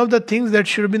why one of the things that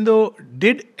Sri Aurobindo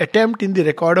did attempt in the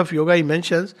record of yoga, he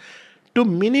mentions, to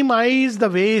minimize the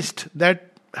waste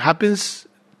that happens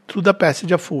through the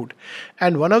passage of food.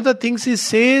 And one of the things he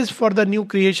says for the new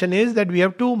creation is that we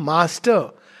have to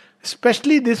master,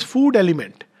 especially this food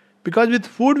element. Because with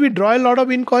food we draw a lot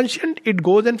of inconscient, it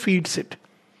goes and feeds it.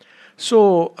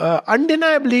 So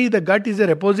undeniably the gut is a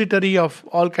repository of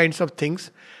all kinds of things.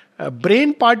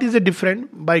 Brain part is a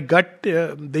different. By gut,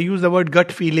 they use the word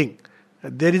gut feeling.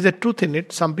 There is a truth in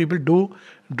it. Some people do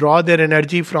draw their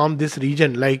energy from this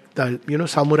region, like the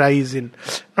samurais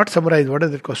not samurais, what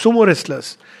is it called? Sumo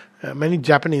wrestlers. Many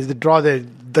Japanese, they draw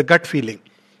the gut feeling.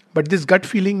 But this gut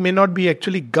feeling may not be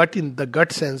actually gut in the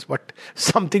gut sense, but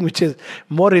something which is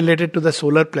more related to the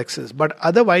solar plexus. But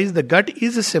otherwise, the gut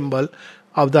is a symbol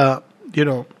of the,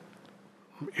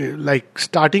 like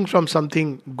starting from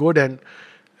something good, and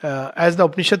as the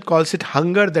Upanishad calls it,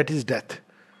 hunger that is death.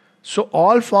 So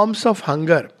all forms of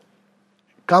hunger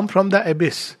come from the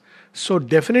abyss. So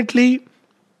definitely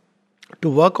to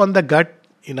work on the gut,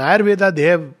 in Ayurveda they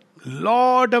have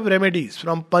lot of remedies,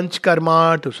 from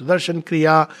Panchkarma to Sudarshan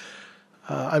Kriya.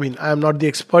 I am not the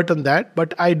expert on that,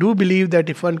 but I do believe that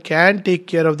if one can take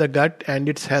care of the gut and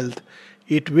its health,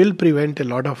 it will prevent a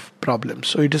lot of problems.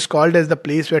 So it is called as the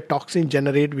place where toxins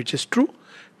generate, which is true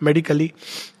medically.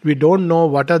 We don't know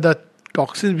what are the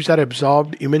toxins which are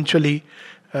absorbed eventually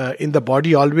in the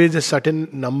body. Always a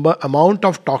certain amount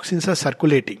of toxins are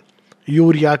circulating.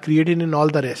 Urea, creatine and all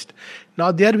the rest.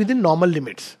 Now they are within normal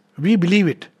limits. We believe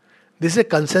it. This is a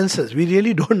consensus. We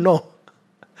really don't know.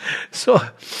 So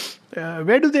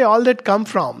where do they all that come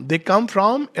from? They come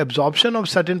from absorption of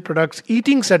certain products,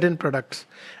 eating certain products.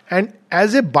 And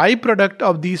as a byproduct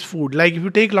of these food, like if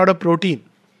you take a lot of protein,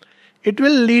 it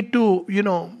will lead to,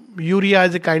 urea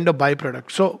is a kind of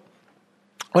byproduct. So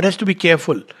one has to be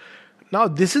careful. Now,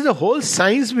 this is a whole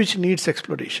science which needs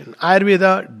exploration.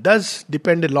 Ayurveda does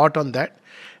depend a lot on that,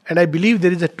 and I believe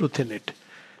there is a truth in it.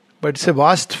 But it's a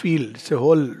vast field, it's a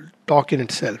whole talk in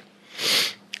itself.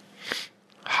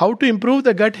 How to improve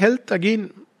the gut health?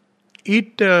 Again,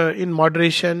 eat in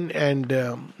moderation and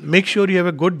make sure you have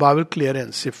a good bowel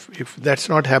clearance. If that's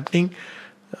not happening,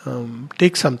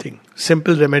 take something.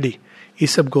 Simple remedy,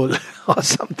 isabgol or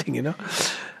something,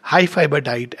 High fiber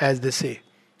diet, as they say.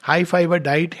 High fiber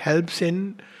diet helps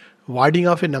in warding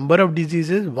off a number of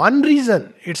diseases. One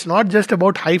reason, it's not just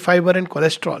about high fiber and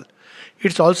cholesterol.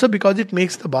 It's also because it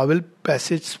makes the bowel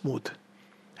passage smooth.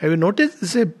 Have you noticed?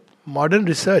 This is a modern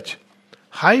research.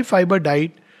 High fiber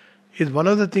diet is one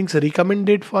of the things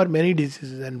recommended for many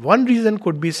diseases. And one reason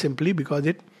could be simply because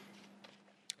it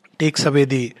takes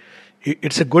away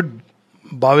it's a good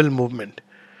bowel movement.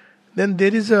 Then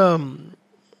there is a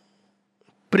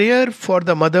prayer for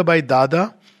the mother by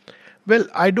Dada. Well,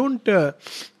 I don't,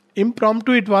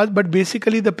 impromptu it was, but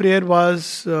basically the prayer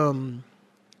was,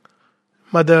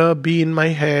 Mother, be in my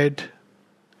head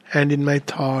and in my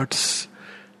thoughts,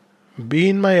 be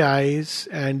in my eyes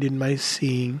and in my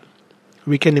seeing.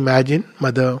 We can imagine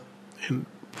Mother in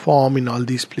form in all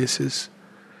these places.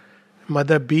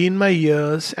 Mother, be in my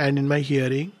ears and in my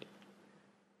hearing,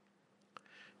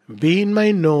 be in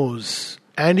my nose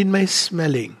and in my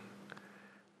smelling,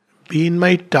 be in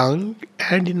my tongue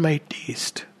and in my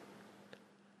taste,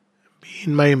 be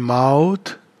in my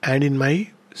mouth and in my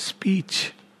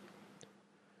speech,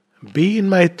 be in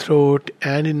my throat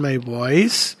and in my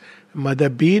voice. Mother,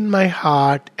 be in my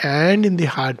heart and in the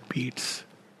heartbeats.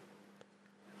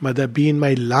 Mother, be in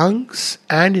my lungs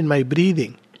and in my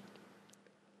breathing.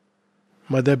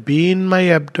 Mother, be in my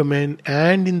abdomen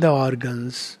and in the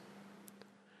organs.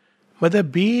 Mother,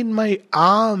 be in my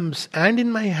arms and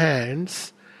in my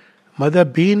hands. Mother,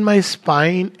 be in my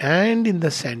spine and in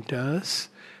the centers.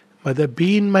 Mother,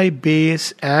 be in my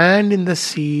base and in the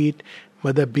seat.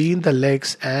 Mother, be in the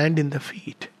legs and in the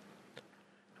feet.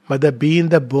 Mother, be in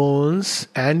the bones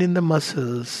and in the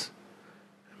muscles.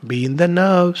 Be in the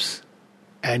nerves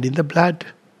and in the blood.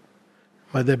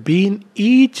 Mother, be in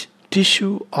each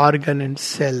tissue, organ and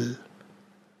cell.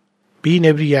 Be in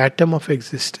every atom of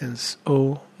existence,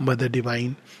 O Mother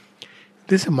Divine.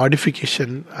 This is a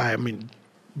modification,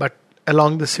 but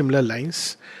along the similar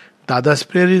lines. Dada's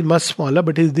prayer is much smaller,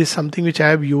 but is this something which I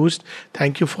have used?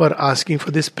 Thank you for asking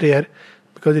for this prayer,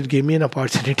 because it gave me an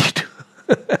opportunity to.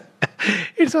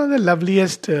 It's one of the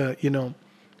loveliest,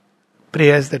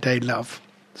 prayers that I love.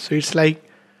 So it's like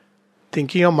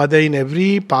thinking of Mother in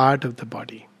every part of the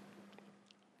body.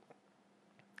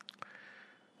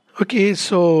 Okay,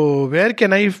 so where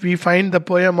can we find the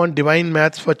poem on divine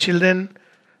maths for children?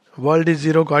 World is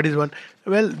zero, God is one.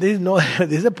 Well, this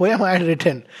is a poem I had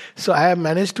written. So I have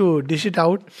managed to dish it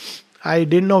out. I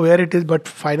didn't know where it is, but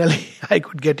finally I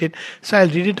could get it. So I'll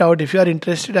read it out. If you are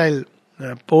interested, I'll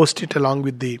post it along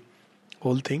with the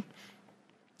whole thing.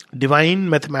 Divine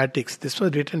mathematics. This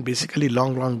was written basically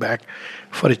long back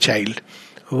for a child.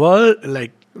 World,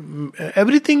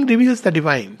 everything reveals the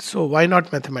divine. So why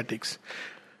not mathematics?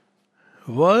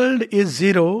 World is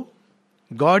zero,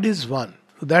 God is one.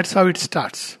 So that's how it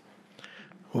starts.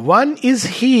 One is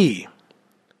He,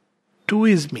 two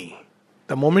is me.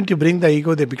 The moment you bring the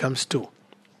ego, there becomes two.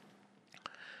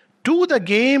 Two, the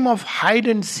game of hide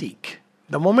and seek.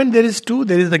 The moment there is two,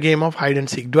 there is the game of hide and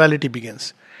seek. Duality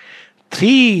begins.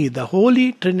 Three, the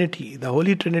Holy Trinity. The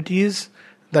Holy Trinity is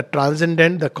the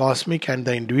transcendent, the cosmic and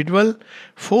the individual.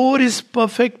 Four is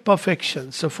perfect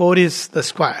perfection. So four is the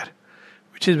square,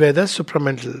 which is where the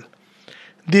supramental.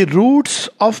 The roots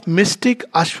of mystic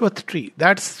Ashwath tree.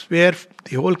 That's where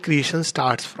the whole creation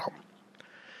starts from.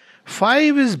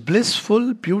 Five is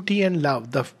blissful beauty and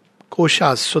love. The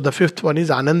koshas. So the fifth one is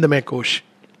Anandamaya Kosh.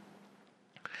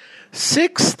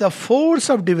 Six, the force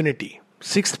of divinity.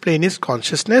 Sixth plane is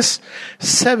consciousness.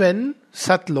 Seven,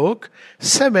 Satlok.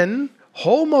 Seven,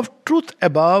 home of truth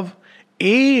above.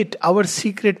 Eight, our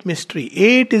secret mystery.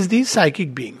 Eight is the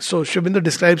psychic being. So Sri Aurobindo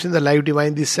describes in the Life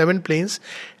Divine these 7 planes,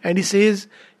 and he says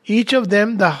each of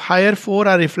them, the higher 4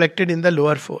 are reflected in the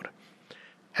lower 4.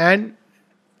 And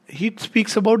he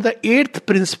speaks about the 8th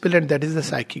principle, and that is the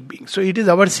psychic being. So it is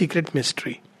our secret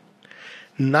mystery.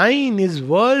 9 is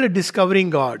world discovering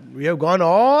God. We have gone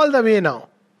all the way now.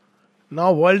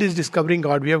 Now world is discovering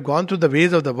God. We have gone through the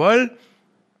ways of the world.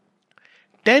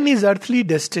 10 is earthly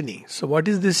destiny. So what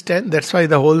is this 10? That's why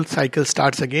the whole cycle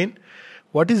starts again.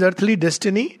 What is earthly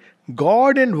destiny?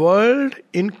 God and world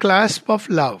in clasp of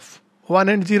love. 1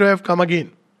 and 0 have come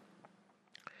again.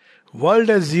 World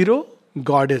as 0,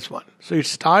 God is one. So it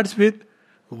starts with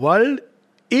world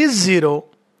is zero,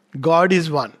 God is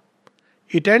one.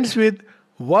 It ends with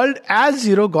world as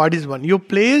zero, God is one. You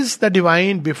place the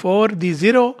divine before the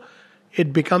zero,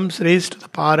 it becomes raised to the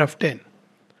power of 10.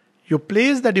 You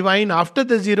place the divine after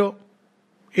the zero,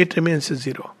 it remains a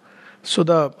zero. So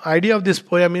the idea of this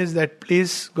poem is that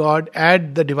place God,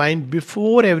 add the divine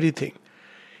before everything.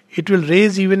 It will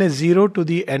raise even a zero to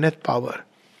the nth power.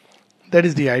 That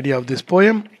is the idea of this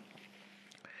poem.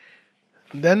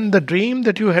 Then the dream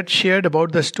that you had shared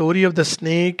about the story of the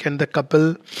snake and the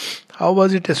couple, how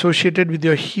was it associated with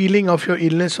your healing of your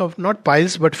illness of not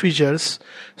piles but fissures?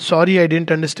 Sorry, I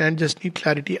didn't understand. Just need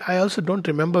clarity. I also don't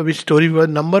remember which story. Were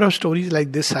number of stories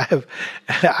like this I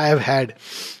have had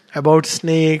about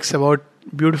snakes, about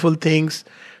beautiful things.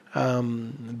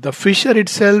 The fissure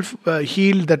itself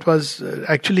healed. That was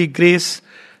actually grace,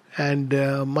 and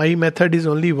my method is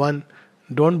only one.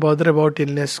 Don't bother about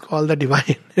illness, call the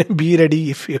divine. Be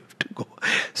ready if you have to go.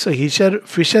 So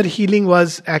fissure healing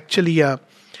was actually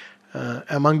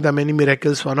among the many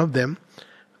miracles, one of them.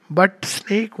 But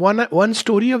snake, one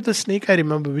story of the snake I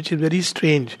remember, which is very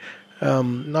strange.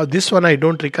 Now this one I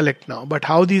don't recollect now, but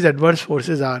how these adverse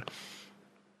forces are,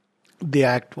 they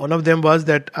act. One of them was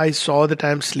that I saw that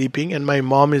I am sleeping and my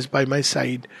mom is by my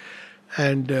side.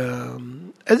 And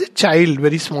as a child,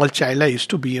 very small child, I used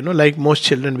to be, like most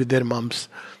children with their moms.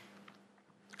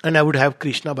 And I would have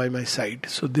Krishna by my side.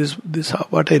 So this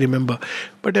what I remember.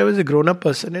 But I was a grown-up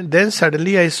person, and then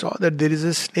suddenly I saw that there is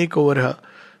a snake over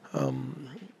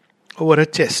her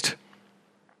chest.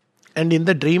 And in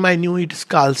the dream, I knew it is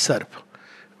Kal Sarp,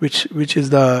 which is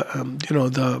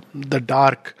the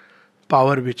dark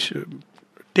power which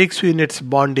takes you in its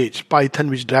bondage, python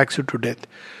which drags you to death.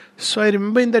 So I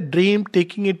remember in the dream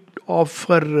taking it off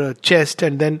her chest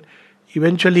and then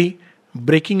eventually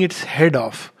breaking its head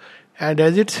off. And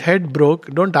as its head broke,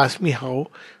 don't ask me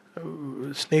how,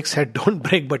 snake's head don't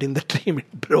break, but in the dream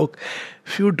it broke.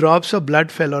 Few drops of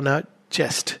blood fell on her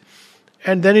chest.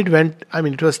 And then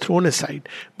it was thrown aside.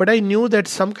 But I knew that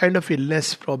some kind of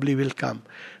illness probably will come.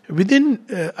 Within,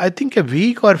 I think a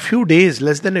week or few days,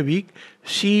 less than a week,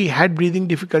 she had breathing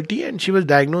difficulty and she was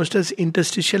diagnosed as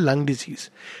interstitial lung disease,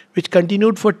 which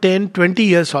continued for 10, 20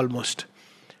 years almost.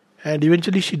 And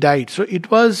eventually she died. So it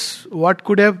was what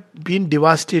could have been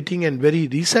devastating and very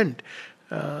recent.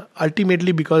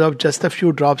 Ultimately, because of just a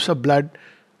few drops of blood,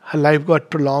 her life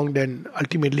got prolonged and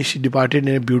ultimately she departed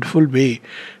in a beautiful way.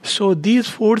 So these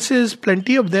forces,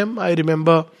 plenty of them, I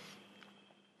remember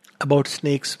about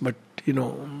snakes, but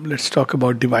let's talk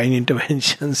about divine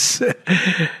interventions.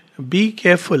 Be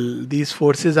careful. These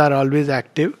forces are always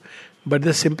active, but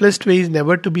the simplest way is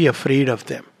never to be afraid of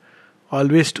them.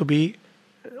 Always to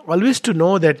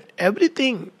know that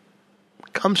everything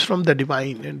comes from the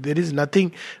divine, and there is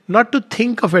nothing, not to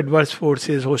think of adverse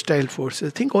forces, hostile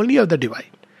forces. Think only of the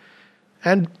divine.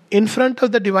 And in front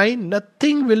of the divine,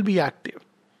 nothing will be active.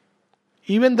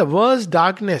 Even the worst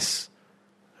darkness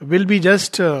will be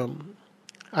just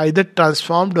either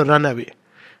transformed or run away.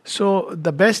 So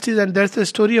the best is, and that's the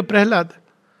story of Prahlad.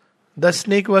 The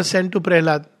snake was sent to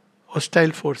Prahlad,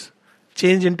 hostile force,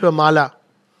 changed into a mala,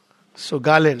 so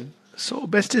garland. So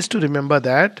best is to remember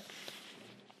that.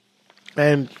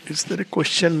 And is there a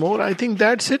question more? I think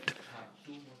that's it.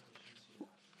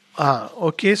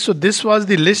 Okay, so this was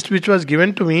the list which was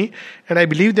given to me, and I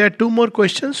believe there are two more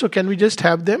questions, so can we just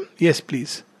have them? Yes,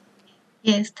 please.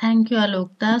 Yes, thank you,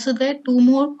 Alokta. So there are two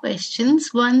more questions.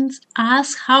 One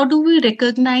asks, how do we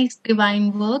recognize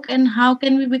divine work and how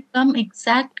can we become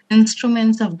exact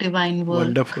instruments of divine work?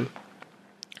 Wonderful.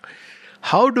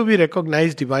 How do we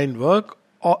recognize divine work?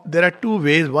 There are two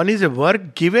ways. One is a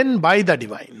work given by the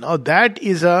divine. Now that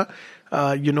is a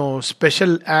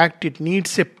special act. It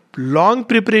needs a long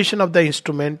preparation of the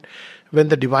instrument. When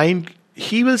the divine,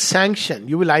 he will sanction.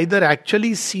 You will either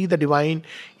actually see the divine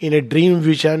in a dream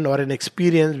vision or an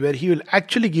experience where he will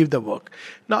actually give the work.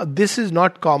 Now this is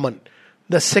not common.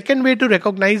 The second way to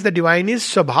recognize the divine is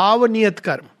Swabhava Niyat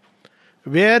Karma,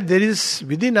 where there is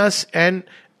within us an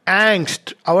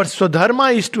angst. Our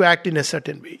swadharma is to act in a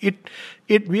certain way.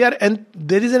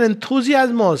 There is an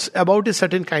enthusiasm about a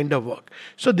certain kind of work.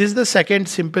 So this is the second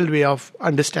simple way of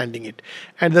understanding it.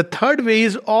 And the third way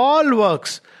is all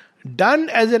works done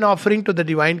as an offering to the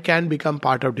divine can become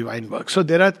part of divine work. So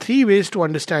there are three ways to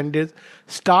understand this.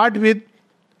 Start with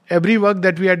every work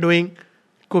that we are doing.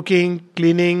 Cooking,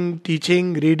 cleaning,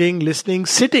 teaching, reading, listening,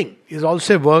 sitting is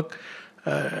also work.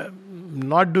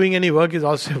 Not doing any work is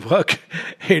also work.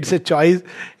 It's a choice.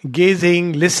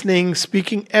 Gazing, listening,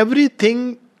 speaking,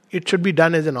 everything, it should be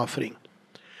done as an offering.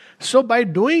 So by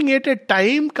doing it, a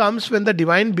time comes when the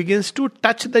divine begins to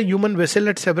touch the human vessel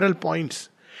at several points.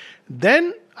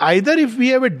 Then either if we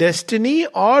have a destiny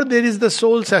or there is the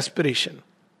soul's aspiration,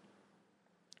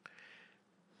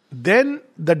 then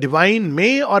the divine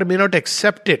may or may not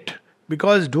accept it,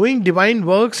 because doing divine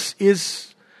works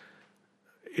is,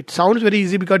 it sounds very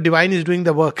easy because divine is doing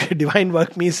the work. Divine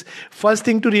work means first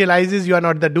thing to realize is you are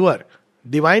not the doer.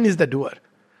 Divine is the doer.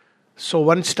 So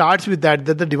one starts with that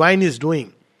the divine is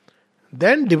doing.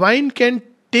 Then divine can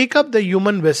take up the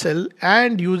human vessel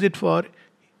and use it for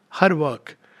her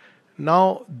work.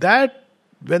 Now that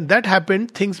when that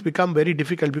happened, things become very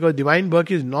difficult, because divine work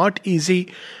is not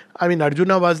easy. I mean,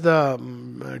 Arjuna was the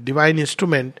divine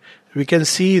instrument. We can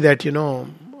see that,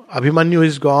 Abhimanyu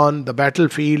is gone, the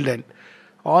battlefield and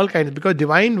all kinds. Because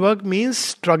divine work means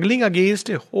struggling against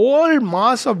a whole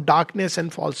mass of darkness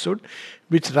and falsehood,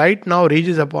 which right now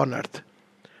rages upon earth.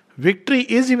 Victory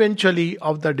is eventually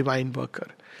of the divine worker.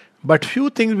 But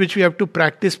few things which we have to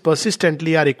practice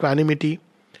persistently are equanimity,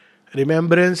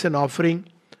 remembrance and offering,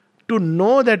 to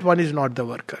know that one is not the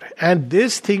worker. And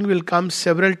this thing will come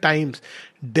several times.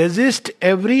 Desist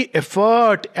every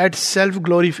effort at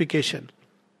self-glorification.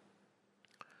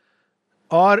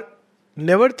 Or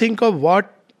never think of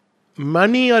what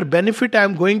money or benefit I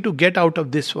am going to get out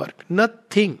of this work.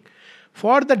 Nothing.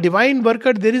 For the divine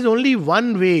worker, there is only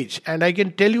one wage, and I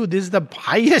can tell you this, the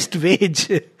highest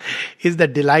wage is the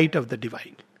delight of the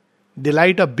divine.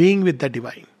 Delight of being with the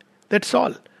divine. That's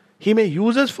all. He may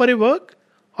use us for a work,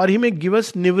 or he may give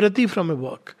us nivrati from a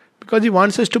work, because he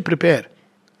wants us to prepare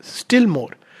still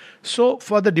more. So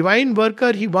for the divine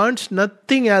worker, he wants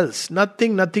nothing else.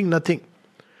 Nothing.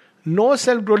 No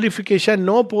self-glorification,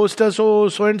 no poster, so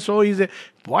and so is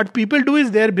what people do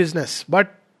is their business.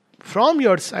 But from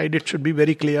your side, it should be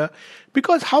very clear.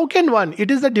 Because how can one,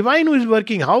 it is the divine who is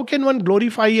working, how can one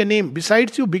glorify a name?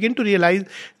 Besides, you begin to realize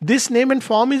this name and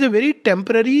form is a very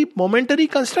temporary, momentary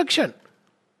construction.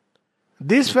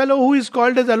 This fellow who is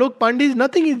called as Alok Pandey is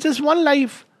nothing, it's just one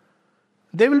life.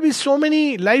 There will be so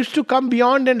many lives to come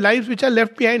beyond and lives which are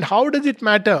left behind. How does it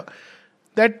matter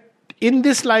that in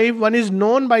this life one is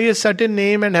known by a certain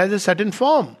name and has a certain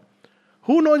form?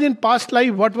 Who knows in past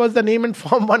life what was the name and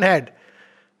form one had?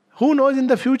 Who knows in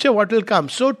the future what will come?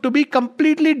 So to be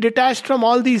completely detached from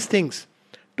all these things,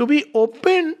 to be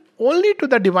open only to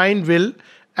the divine will,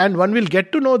 and one will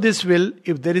get to know this will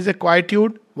if there is a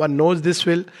quietude, one knows this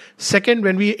will. Second,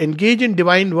 when we engage in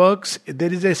divine works,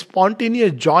 there is a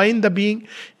spontaneous joy in the being.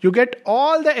 You get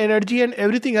all the energy and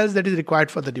everything else that is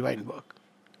required for the divine work.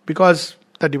 Because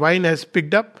the divine has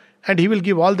picked up and he will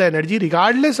give all the energy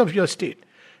regardless of your state.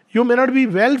 You may not be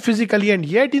well physically, and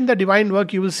yet in the divine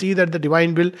work you will see that the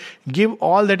divine will give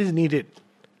all that is needed.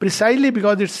 Precisely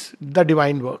because it's the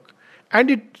divine work. And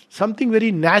it's something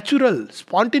very natural,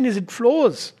 spontaneous, it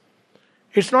flows.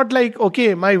 It's not like,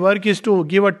 okay, my work is to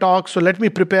give a talk, so let me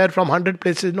prepare from 100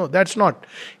 places. No, that's not.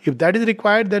 If that is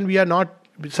required, then we are not,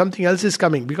 something else is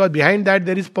coming. Because behind that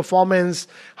there is performance,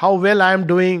 how well I am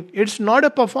doing. It's not a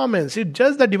performance. It's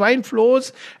just the divine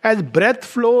flows as breath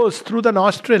flows through the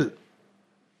nostril.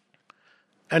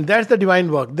 And that's the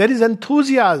divine work. There is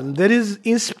enthusiasm. There is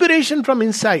inspiration from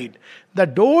inside. The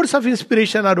doors of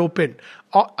inspiration are opened.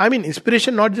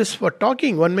 Inspiration not just for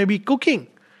talking. One may be cooking.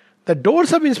 The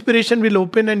doors of inspiration will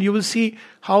open and you will see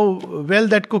how well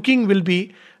that cooking will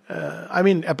be.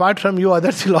 Apart from you,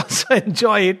 others will also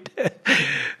enjoy it.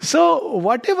 So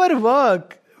whatever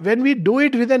work, when we do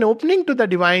it with an opening to the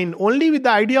divine, only with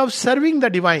the idea of serving the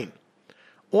divine,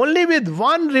 only with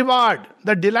one reward,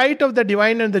 the delight of the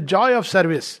divine and the joy of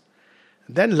service,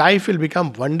 then life will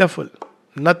become wonderful.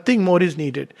 Nothing more is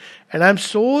needed. And I'm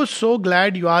so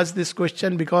glad you asked this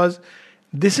question, because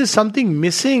this is something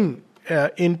missing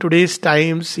in today's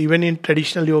times. Even in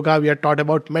traditional yoga, we are taught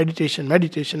about meditation.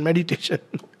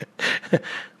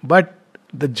 But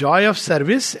the joy of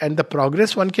service and the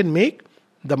progress one can make,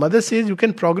 the mother says you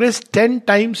can progress 10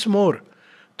 times more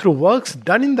through works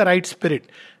done in the right spirit.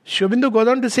 Sri Aurobindo goes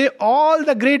on to say all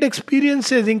the great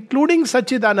experiences, including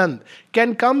Satchidanand,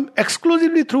 can come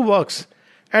exclusively through works.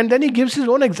 And then he gives his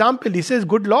own example. He says,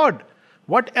 good Lord,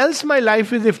 what else my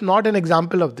life is if not an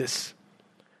example of this?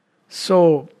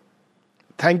 So,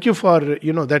 thank you for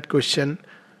that question.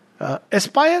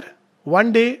 Aspire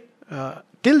one day.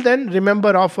 Till then,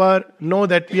 remember, offer, know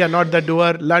that we are not the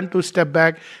doer, learn to step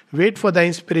back, wait for the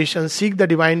inspiration, seek the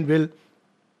divine will.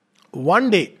 One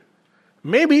day,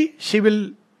 maybe she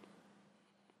will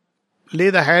lay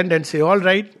the hand and say, all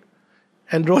right,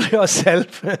 enroll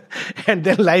yourself, and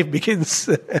then life begins.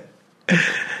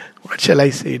 What shall I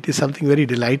say? It is something very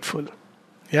delightful.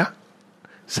 Yeah?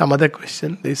 Some other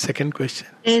question. There is second question.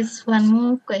 There's one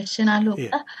more question,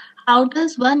 Alokta. Yeah. How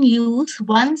does one use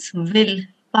one's will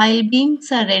while being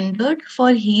surrendered for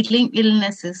healing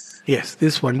illnesses? Yes,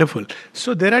 this is wonderful.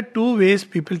 So there are two ways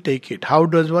people take it. How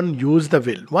does one use the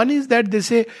will? One is that they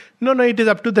say, no, it is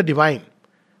up to the divine.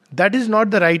 That is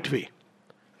not the right way.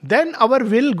 Then our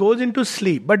will goes into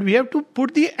sleep. But we have to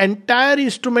put the entire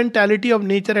instrumentality of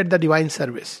nature at the divine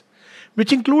service,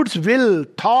 which includes will,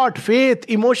 thought, faith,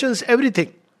 emotions,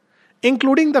 everything,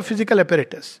 including the physical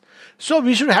apparatus. So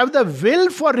we should have the will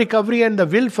for recovery and the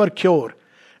will for cure.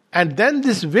 And then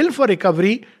this will for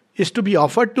recovery is to be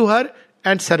offered to her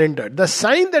and surrendered. The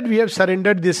sign that we have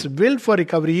surrendered this will for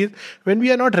recovery is when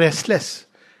we are not restless.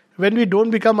 When we don't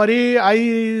become,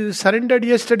 I surrendered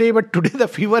yesterday, but today the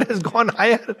fever has gone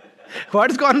higher.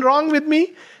 What's gone wrong with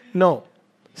me? No.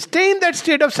 Stay in that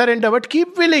state of surrender, but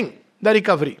keep willing the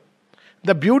recovery.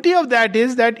 The beauty of that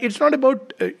is that it's not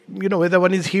about, whether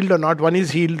one is healed or not. One is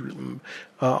healed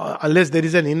unless there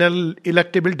is an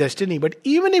ineluctable destiny. But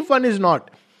even if one is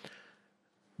not,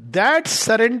 that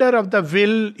surrender of the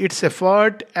will, its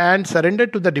effort, and surrender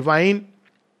to the divine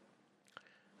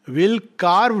will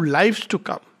carve lives to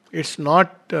come. It's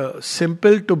not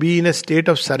simple to be in a state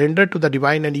of surrender to the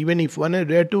divine, and even if one is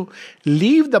there to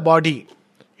leave the body,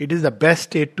 it is the best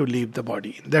state to leave the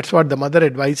body. That's what the mother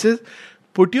advises.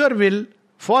 Put your will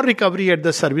for recovery at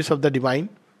the service of the divine.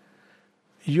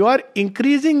 You are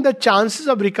increasing the chances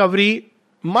of recovery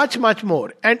much, much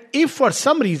more. And if for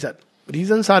some reason,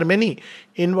 reasons are many,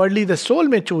 inwardly the soul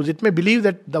may choose, it may believe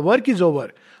that the work is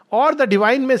over, or the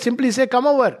divine may simply say, come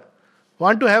over,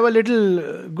 want to have a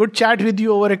little good chat with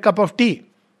you over a cup of tea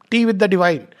with the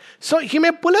divine. So he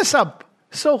may pull us up.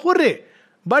 So hooray.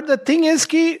 But the thing is,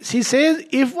 she says,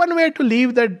 if one were to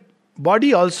leave the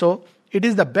body also, it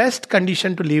is the best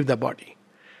condition to leave the body.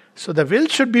 So the will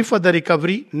should be for the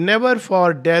recovery, never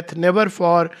for death, never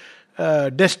for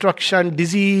destruction,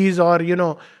 disease, or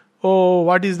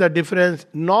what is the difference,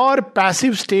 nor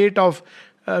passive state of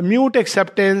mute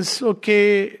acceptance.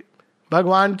 Okay,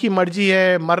 भगवान की मर्जी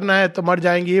है, मरना है तो मर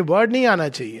जाएंगे, ये वर्ड नहीं आना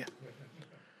चाहिए.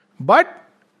 But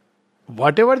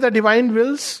whatever the divine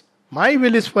wills, my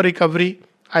will is for recovery.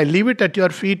 I leave it at your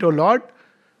feet, O Lord.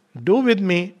 Do with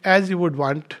me as you would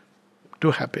want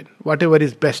to happen, whatever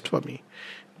is best for me.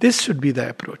 This should be the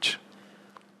approach.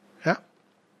 Yeah.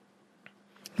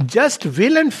 Just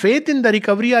will and faith in the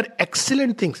recovery are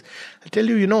excellent things. I tell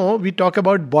you, we talk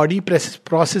about body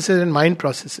processes and mind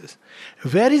processes.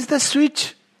 Where is the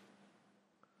switch?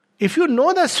 If you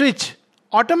know the switch,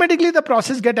 automatically the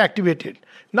process gets activated.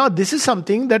 Now, this is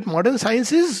something that modern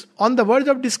science is on the verge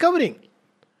of discovering.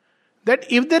 That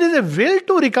if there is a will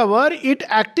to recover, it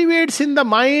activates in the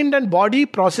mind and body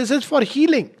processes for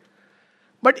healing.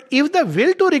 But if the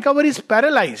will to recover is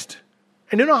paralyzed,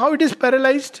 and you know how it is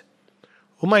paralyzed?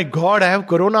 Oh my God, I have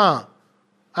corona.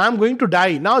 I am going to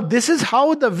die. Now, this is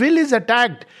how the will is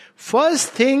attacked. First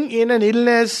thing in an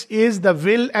illness is the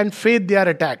will and faith, they are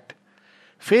attacked.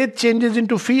 Faith changes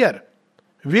into fear.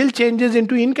 Will changes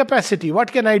into incapacity.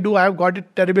 What can I do? I have got a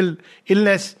terrible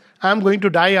illness. I am going to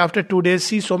die after 2 days.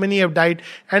 See, so many have died.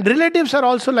 And relatives are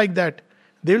also like that.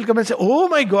 They will come and say, oh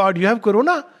my God, you have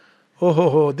corona?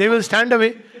 Oh. They will stand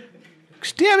away.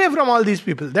 Stay away from all these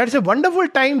people. That's a wonderful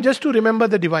time just to remember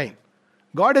the divine.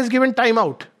 God has given time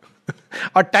out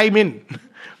or time in.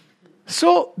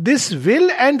 So this will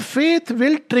and faith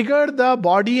will trigger the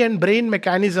body and brain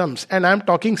mechanisms. And I'm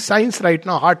talking science right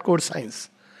now, hardcore science.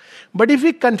 But if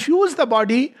we confuse the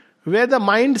body, where the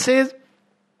mind says,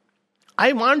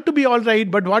 I want to be all right,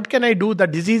 but what can I do? The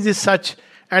disease is such,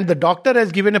 and the doctor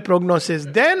has given a prognosis.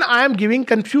 Then I am giving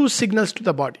confused signals to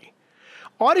the body.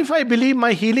 Or if I believe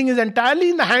my healing is entirely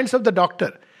in the hands of the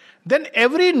doctor, then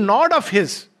every nod of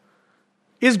his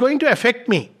is going to affect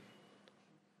me.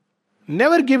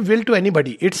 Never give will to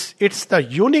anybody. It's the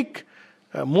unique,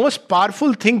 most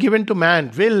powerful thing given to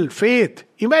man. Will, faith,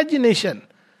 imagination.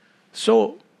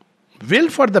 So, will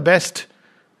for the best.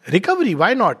 Recovery,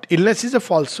 why not? Illness is a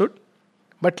falsehood.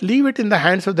 But leave it in the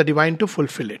hands of the divine to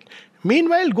fulfill it.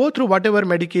 Meanwhile, go through whatever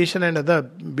medication and other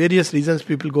various reasons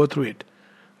people go through it.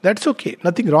 That's okay.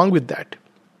 Nothing wrong with that.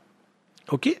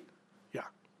 Okay? Yeah.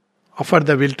 Offer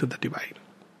the will to the divine.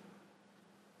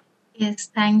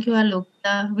 Yes, thank you,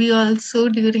 Alokta. We also,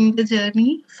 during the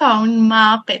journey, found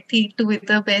Ma Pathy to be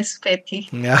the best Pathy.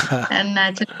 Yeah. And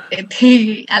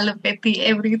naturopathy, allopathy,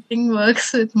 everything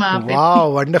works with Ma Pathy.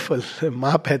 Wow, wonderful.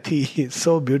 Ma Pathy is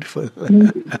so beautiful.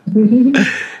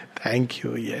 Thank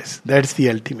you. Yes, that's the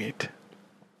ultimate.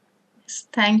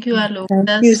 Thank you, Alokta.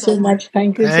 Thank you so much.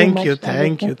 Thank you so much.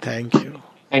 Thank you.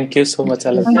 Thank you so much,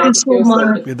 Alok. Thank you so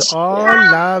much. With all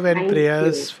love and Thank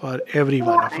prayers you. for every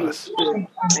one of us.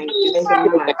 Thank you so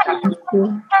much. Thank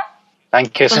you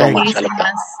Thank you for so Thank much, you. gracing Alokda.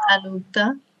 us,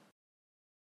 Alokda.